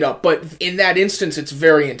hamming it up, but in that instance, it's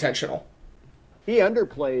very intentional. He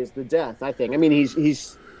underplays the death, I think. I mean,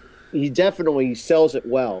 he definitely sells it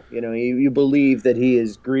well. You know, you believe that he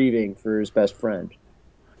is grieving for his best friend.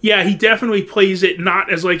 Yeah, he definitely plays it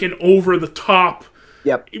not as like an over-the-top,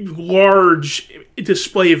 large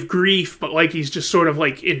display of grief, but like he's just sort of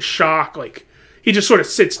like in shock. Like, he just sort of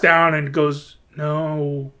sits down and goes,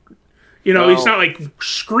 no. You know, he's not like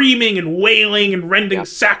screaming and wailing and rending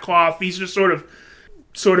sackcloth. He's just sort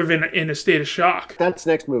of in a state of shock. That's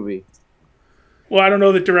next movie. Well, I don't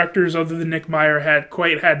know that directors other than Nick Meyer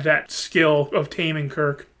had that skill of taming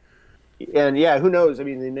Kirk. And yeah, who knows? I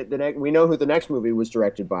mean, we know who the next movie was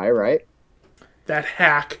directed by, right? That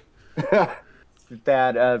hack.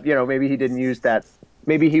 That maybe he didn't use that.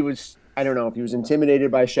 Maybe he was. I don't know if he was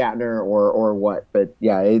intimidated by Shatner or what. But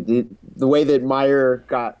yeah, the way that Meyer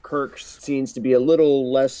got Kirk's scenes to be a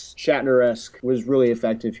little less Shatner-esque was really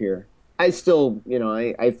effective here. I still,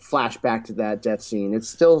 I flash back to that death scene. It's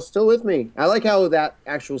still with me. I like how that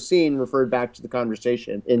actual scene referred back to the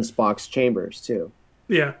conversation in Spock's chambers too.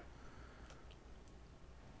 Yeah.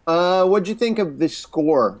 What'd you think of the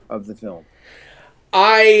score of the film?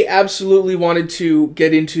 I absolutely wanted to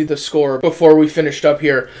get into the score before we finished up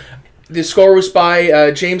here. The score was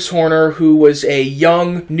by James Horner, who was a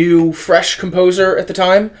young, new, fresh composer at the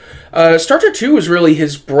time. Star Trek II was really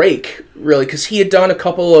his break, really, because he had done a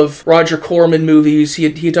couple of Roger Corman movies. He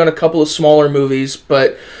had done a couple of smaller movies,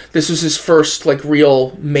 but this was his first,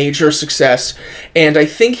 real major success. And I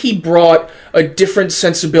think he brought a different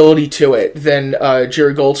sensibility to it than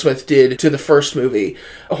Jerry Goldsmith did to the first movie.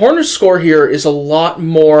 Horner's score here is a lot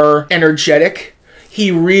more energetic. He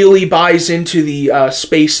really buys into the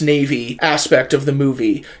Space Navy aspect of the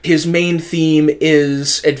movie. His main theme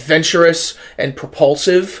is adventurous and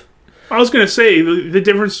propulsive. I was going to say, the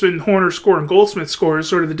difference between Horner's score and Goldsmith's score is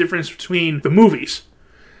sort of the difference between the movies.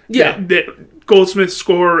 Yeah. That Goldsmith's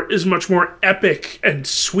score is much more epic and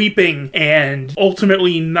sweeping and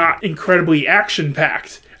ultimately not incredibly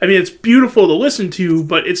action-packed. I mean, it's beautiful to listen to,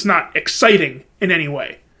 but it's not exciting in any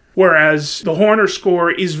way. Whereas the Horner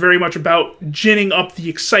score is very much about ginning up the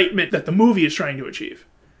excitement that the movie is trying to achieve.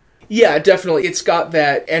 Yeah, definitely. It's got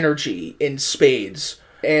that energy in spades.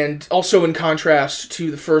 And also in contrast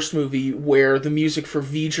to the first movie, where the music for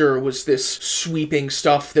V'Ger was this sweeping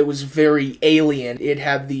stuff that was very alien. It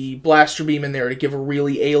had the blaster beam in there to give a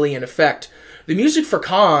really alien effect. The music for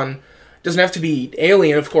Khan doesn't have to be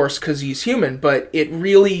alien, of course, because he's human, but it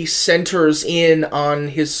really centers in on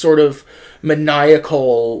his sort of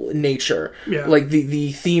maniacal nature. Yeah.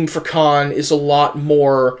 The theme for Khan is a lot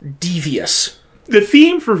more devious. The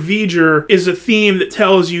theme for V'Ger is a theme that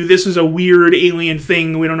tells you this is a weird alien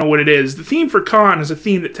thing, we don't know what it is. The theme for Khan is a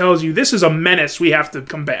theme that tells you this is a menace we have to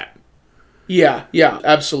combat. Yeah,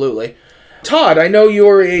 absolutely. Todd, I know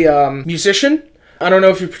you're a musician. I don't know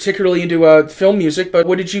if you're particularly into film music, but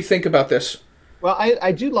what did you think about this? Well,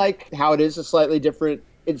 I do like how it is a slightly different.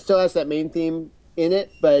 It still has that main theme in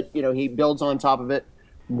it, but he builds on top of it.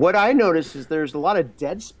 What I noticed is there's a lot of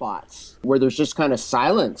dead spots where there's just kind of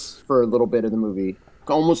silence for a little bit of the movie,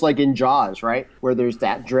 almost like in Jaws, right? Where there's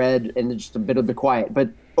that dread and just a bit of the quiet. But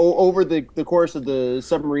over the course of the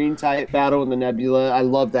submarine type battle in the nebula, I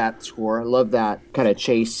love that score. I love that kind of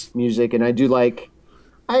chase music, and I do like.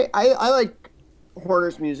 I like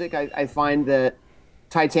Horner's music. I find that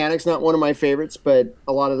Titanic's not one of my favorites, but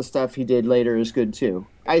a lot of the stuff he did later is good too.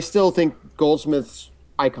 I still think Goldsmith's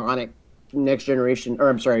iconic Next Generation,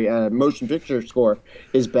 motion picture score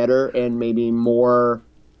is better and maybe more.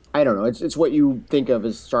 I don't know. It's what you think of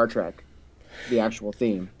as Star Trek, the actual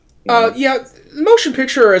theme. Yeah, motion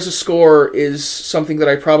picture as a score is something that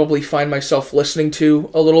I probably find myself listening to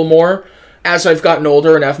a little more as I've gotten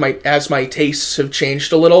older and as my tastes have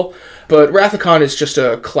changed a little. But Wrath of Khan is just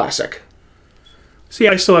a classic. See,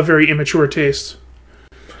 I still have very immature tastes.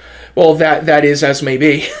 Well, that is as may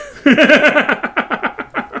be.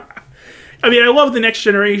 I mean, I love the Next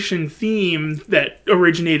Generation theme that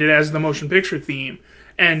originated as the motion picture theme,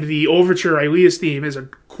 and the Overture Ilias theme is a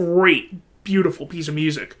great, beautiful piece of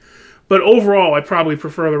music. But overall, I probably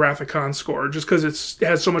prefer the Wrath of Khan score, just because it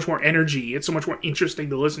has so much more energy. It's so much more interesting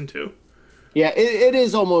to listen to. Yeah, it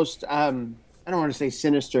is almost, I don't want to say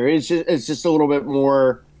sinister. It's just a little bit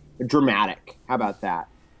more dramatic. How about that?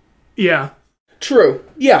 Yeah. True.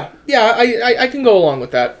 Yeah, I can go along with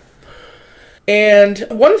that. And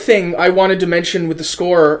one thing I wanted to mention with the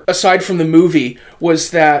score, aside from the movie,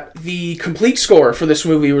 was that the complete score for this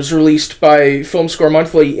movie was released by Film Score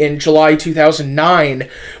Monthly in July 2009,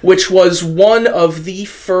 which was one of the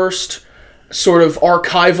first sort of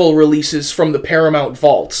archival releases from the Paramount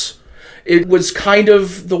vaults. It was kind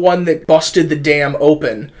of the one that busted the dam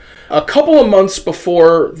open. A couple of months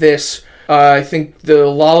before this, I think the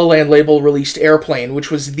La La Land label released Airplane,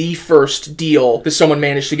 which was the first deal that someone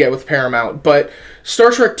managed to get with Paramount. But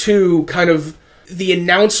Star Trek II, kind of, the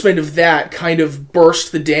announcement of that kind of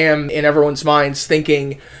burst the dam in everyone's minds,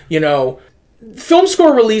 thinking, you know, film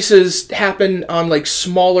score releases happen on, like,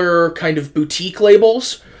 smaller kind of boutique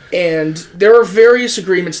labels. And there are various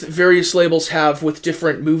agreements that various labels have with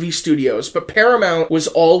different movie studios, but Paramount was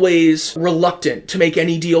always reluctant to make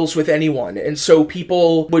any deals with anyone. And so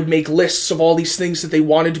people would make lists of all these things that they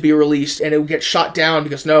wanted to be released, and it would get shot down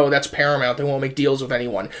because, no, that's Paramount, they won't make deals with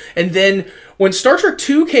anyone. And then when Star Trek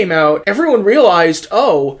II came out, everyone realized,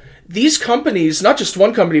 oh, these companies, not just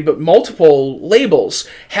one company, but multiple labels,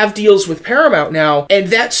 have deals with Paramount now, and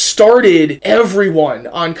that started everyone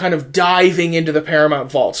on kind of diving into the Paramount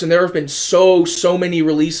vaults, and there have been so many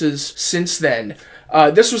releases since then.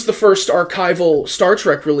 This was the first archival Star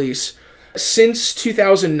Trek release since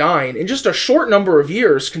 2009, in just a short number of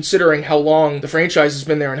years, considering how long the franchise has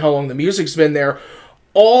been there and how long the music's been there.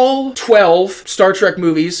 All 12 Star Trek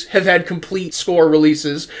movies have had complete score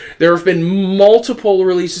releases. There have been multiple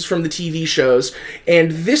releases from the TV shows,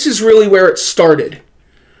 and this is really where it started.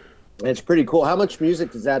 It's pretty cool. How much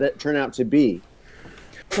music does that turn out to be?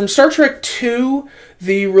 From Star Trek II,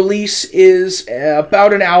 the release is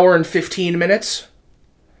about an hour and 15 minutes,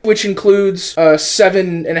 which includes a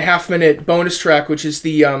 7.5-minute bonus track, which is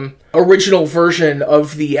the original version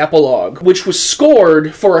of the epilogue, which was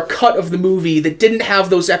scored for a cut of the movie that didn't have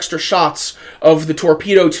those extra shots of the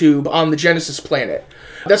torpedo tube on the Genesis planet.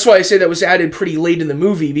 That's why I say that was added pretty late in the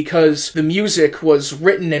movie, because the music was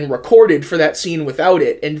written and recorded for that scene without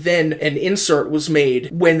it, and then an insert was made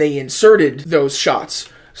when they inserted those shots.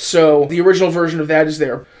 So the original version of that is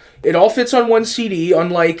there. It all fits on one CD,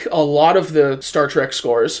 unlike a lot of the Star Trek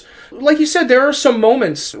scores. Like you said, there are some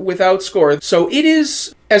moments without score. So it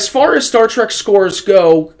is, as far as Star Trek scores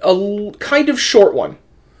go, a kind of short one.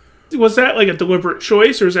 Was that like a deliberate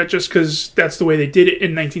choice, or is that just because that's the way they did it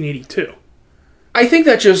in 1982? I think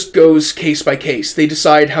that just goes case by case. They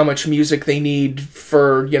decide how much music they need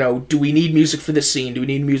for, you know, do we need music for this scene? Do we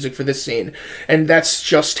need music for this scene? And that's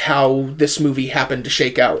just how this movie happened to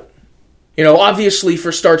shake out. You know, obviously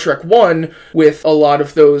for Star Trek 1, with a lot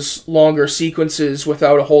of those longer sequences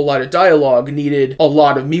without a whole lot of dialogue, needed a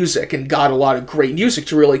lot of music and got a lot of great music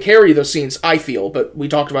to really carry those scenes, I feel, but we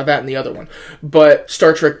talked about that in the other one. But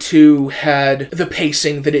Star Trek 2 had the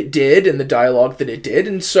pacing that it did and the dialogue that it did,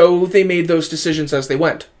 and so they made those decisions as they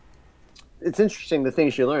went. It's interesting, the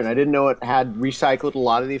things you learn. I didn't know it had recycled a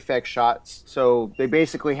lot of the effect shots, so they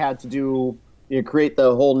basically had to do... You create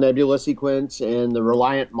the whole nebula sequence and the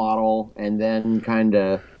Reliant model, and then kind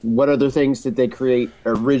of what other things did they create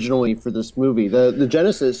originally for this movie? The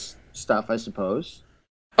Genesis stuff, I suppose.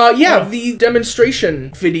 The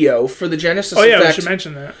demonstration video for the Genesis effect. Oh yeah, we should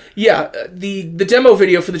mention that. Yeah, the demo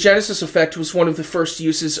video for the Genesis effect was one of the first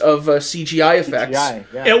uses of CGI effects. CGI,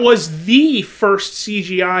 yeah. It was the first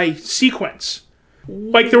CGI sequence.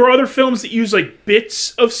 Like, there were other films that used, like,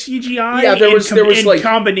 bits of CGI in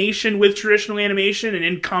combination with traditional animation and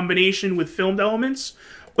in combination with filmed elements.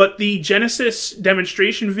 But the Genesis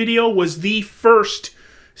demonstration video was the first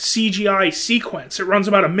CGI sequence. It runs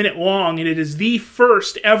about a minute long, and it is the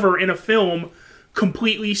first ever in a film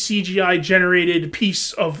completely CGI-generated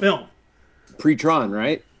piece of film. Pre-Tron,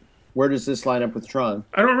 right? Where does this line up with Tron?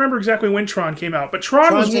 I don't remember exactly when Tron came out, but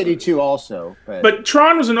Tron's was 82 also. But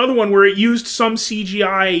Tron was another one where it used some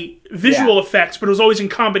CGI visual effects, but it was always in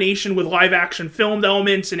combination with live-action filmed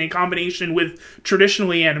elements and in combination with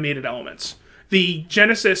traditionally animated elements. The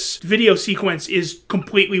Genesis video sequence is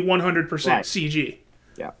completely 100% CG.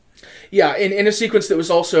 Yeah, in a sequence that was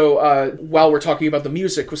also, while we're talking about the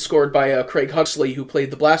music, was scored by Craig Huxley, who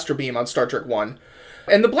played the Blaster Beam on Star Trek 1.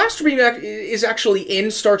 And the Blaster Beam is actually in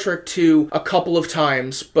Star Trek 2 a couple of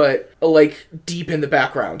times, but, like, deep in the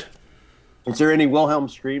background. Is there any Wilhelm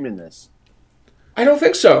Scream in this? I don't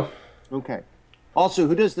think so. Okay. Also,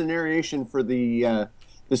 who does the narration for the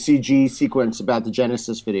CG sequence about the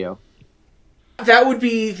Genesis video? That would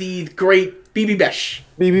be the great BB Besh.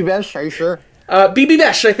 BB Besh, are you sure? BB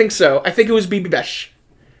Besh, I think so. I think it was BB Besh.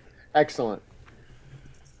 Excellent.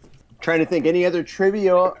 Trying to think, any other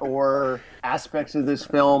trivia or aspects of this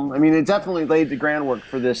film? I mean, it definitely laid the groundwork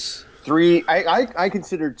for this 3, I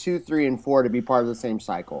consider 2, 3, and 4 to be part of the same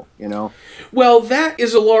cycle, you know? Well, that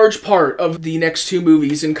is a large part of the next two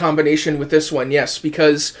movies in combination with this one, yes,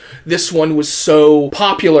 because this one was so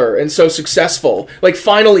popular and so successful. Like,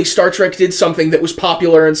 finally, Star Trek did something that was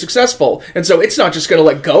popular and successful, and so it's not just going to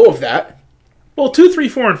let go of that. Well, 2, 3,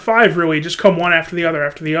 4, and 5 really just come one after the other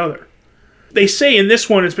after the other. They say in this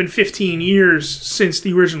one it's been 15 years since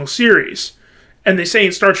the original series. And they say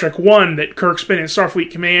in Star Trek 1 that Kirk's been in Starfleet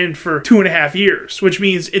Command for 2.5 years, which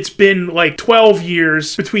means it's been like 12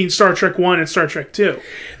 years between Star Trek 1 and Star Trek 2.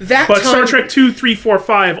 Star Trek 2, 3, 4,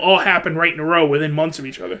 5 all happened right in a row within months of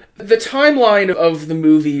each other. The timeline of the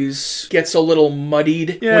movies gets a little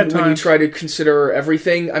muddied when you try to consider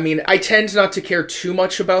everything. I mean, I tend not to care too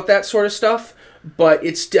much about that sort of stuff, but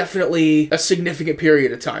it's definitely a significant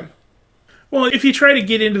period of time. Well, if you try to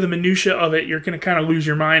get into the minutia of it, you're going to kind of lose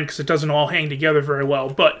your mind because it doesn't all hang together very well.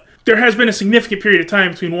 But there has been a significant period of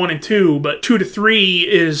time between 1 and 2, but 2 to 3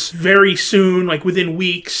 is very soon, like within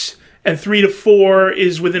weeks, and 3 to 4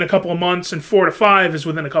 is within a couple of months, and 4 to 5 is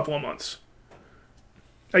within a couple of months.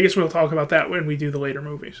 I guess we'll talk about that when we do the later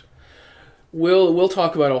movies. We'll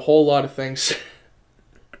talk about a whole lot of things.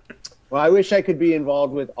 Well, I wish I could be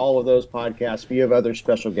involved with all of those podcasts, but you have other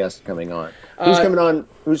special guests coming on. Who's coming on?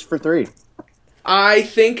 Who's for 3? I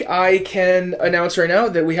think I can announce right now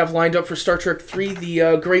that we have lined up for Star Trek 3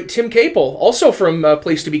 the great Tim Capel, also from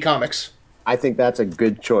Place to Be Comics. I think that's a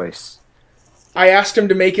good choice. I asked him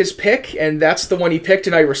to make his pick, and that's the one he picked,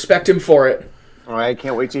 and I respect him for it. All right, I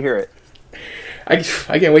can't wait to hear it. I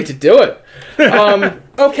can't wait to do it.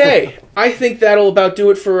 Okay, I think that'll about do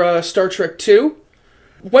it for Star Trek 2.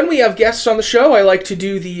 When we have guests on the show, I like to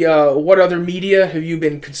do the What Other Media Have You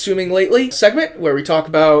Been Consuming Lately segment, where we talk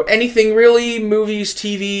about anything really, movies,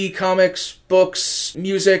 TV, comics, books,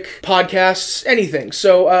 music, podcasts, anything.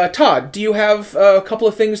 So, Todd, do you have a couple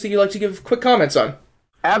of things that you'd like to give quick comments on?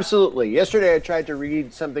 Absolutely. Yesterday I tried to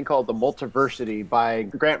read something called The Multiversity by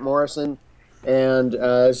Grant Morrison, and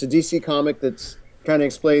it's a DC comic that's kind of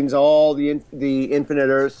explains all the infinite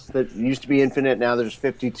Earths that used to be infinite. Now there's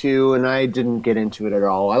 52, and I didn't get into it at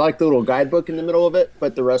all. I liked the little guidebook in the middle of it,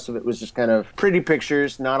 but the rest of it was just kind of pretty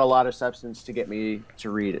pictures, not a lot of substance to get me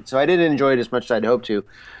to read it. So I didn't enjoy it as much as I'd hoped to.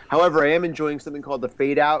 However, I am enjoying something called The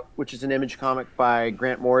Fade Out, which is an Image comic by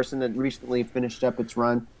Grant Morrison that recently finished up its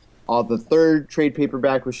run. The third trade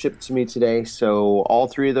paperback was shipped to me today, so all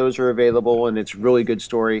 3 of those are available, and it's a really good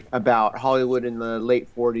story about Hollywood in the late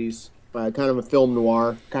 40s. Kind of a film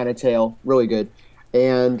noir kind of tale. Really good.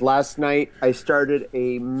 And last night, I started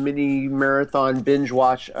a mini marathon binge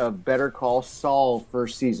watch of Better Call Saul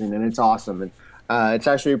first season, and it's awesome. And it's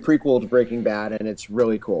actually a prequel to Breaking Bad, and it's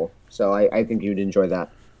really cool. So I think you'd enjoy that.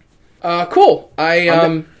 Cool.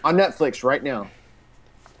 On Netflix right now.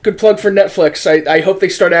 Good plug for Netflix. I hope they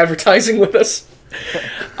start advertising with us.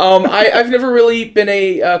 I've never really been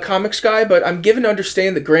a comics guy, but I'm given to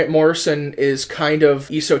understand that Grant Morrison is kind of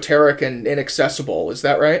esoteric and inaccessible. Is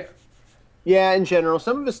that right? Yeah, in general.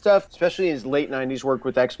 Some of his stuff, especially his late 90s work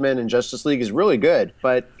with X-Men and Justice League, is really good.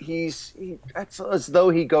 But it's as though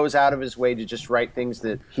he goes out of his way to just write things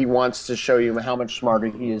that he wants to show you how much smarter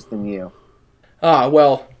he is than you.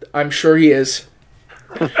 Well, I'm sure he is.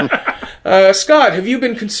 Scott, have you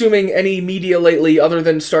been consuming any media lately other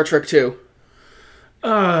than Star Trek 2?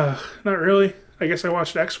 Not really. I guess I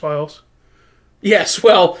watched X-Files. Yes,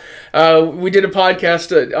 well, we did a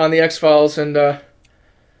podcast on the X-Files, and...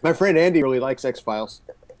 My friend Andy really likes X-Files.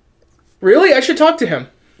 Really? I should talk to him.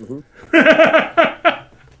 Mm-hmm.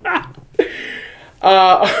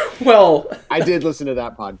 Well... I did listen to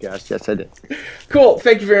that podcast. Yes, I did. Cool.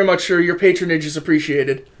 Thank you very much, sir. Your patronage is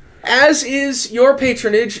appreciated. As is your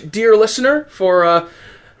patronage, dear listener, for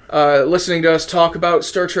listening to us talk about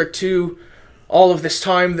Star Trek 2 all of this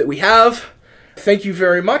time that we have. Thank you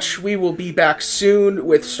very much. We will be back soon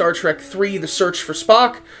with Star Trek 3, The Search for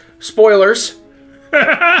Spock. Spoilers.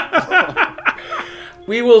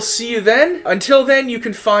 We will see you then. Until then, you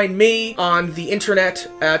can find me on the internet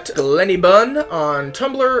at GlennyBun on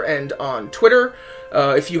Tumblr and on Twitter.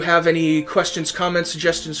 If you have any questions, comments,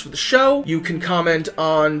 suggestions for the show, you can comment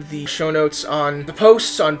on the show notes on the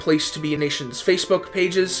posts on Place to Be Nation's Facebook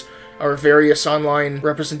pages, our various online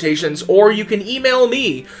representations, or you can email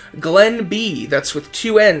me, Glenn B, that's with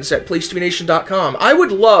 2 N's, at placetobenation.com. I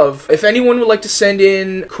would love, if anyone would like to send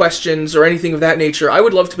in questions or anything of that nature, I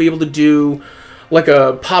would love to be able to do like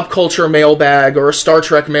a pop culture mailbag or a Star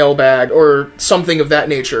Trek mailbag or something of that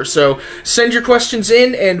nature. So send your questions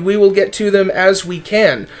in and we will get to them as we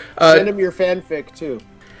can. Send them your fanfic too.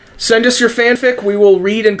 Send us your fanfic. We will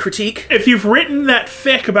read and critique. If you've written that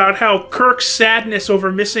fic about how Kirk's sadness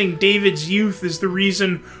over missing David's youth is the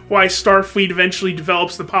reason why Starfleet eventually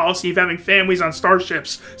develops the policy of having families on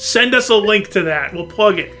starships, send us a link to that. We'll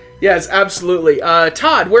plug it. Yes, absolutely.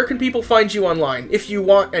 Todd, where can people find you online, if you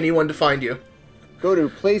want anyone to find you? Go to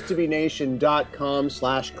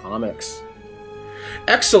placetobenation.com/comics.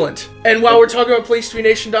 Excellent. And while we're talking about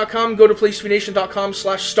placetobenation.com, go to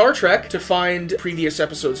placetobenation.com/Star Trek to find previous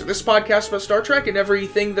episodes of this podcast about Star Trek and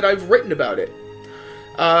everything that I've written about it.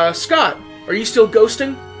 Scott, are you still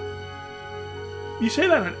ghosting? You say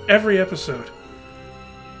that on every episode.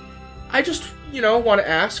 I just, want to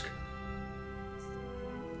ask.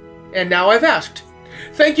 And now I've asked.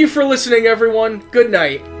 Thank you for listening, everyone. Good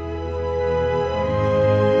night.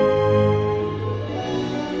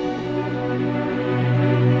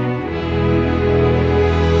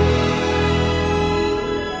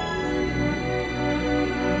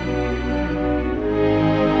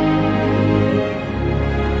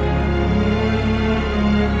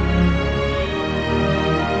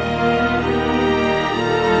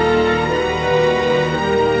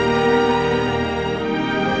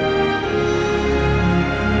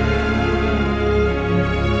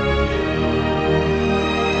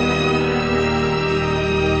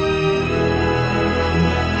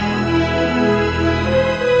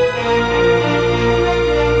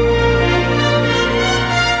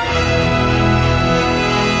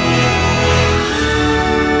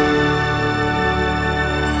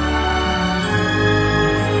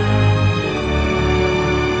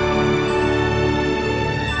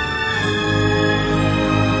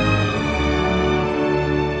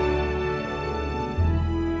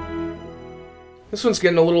 This one's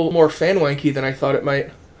getting a little more fan-wanky than I thought it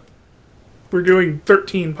might. We're doing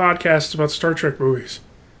 13 podcasts about Star Trek movies.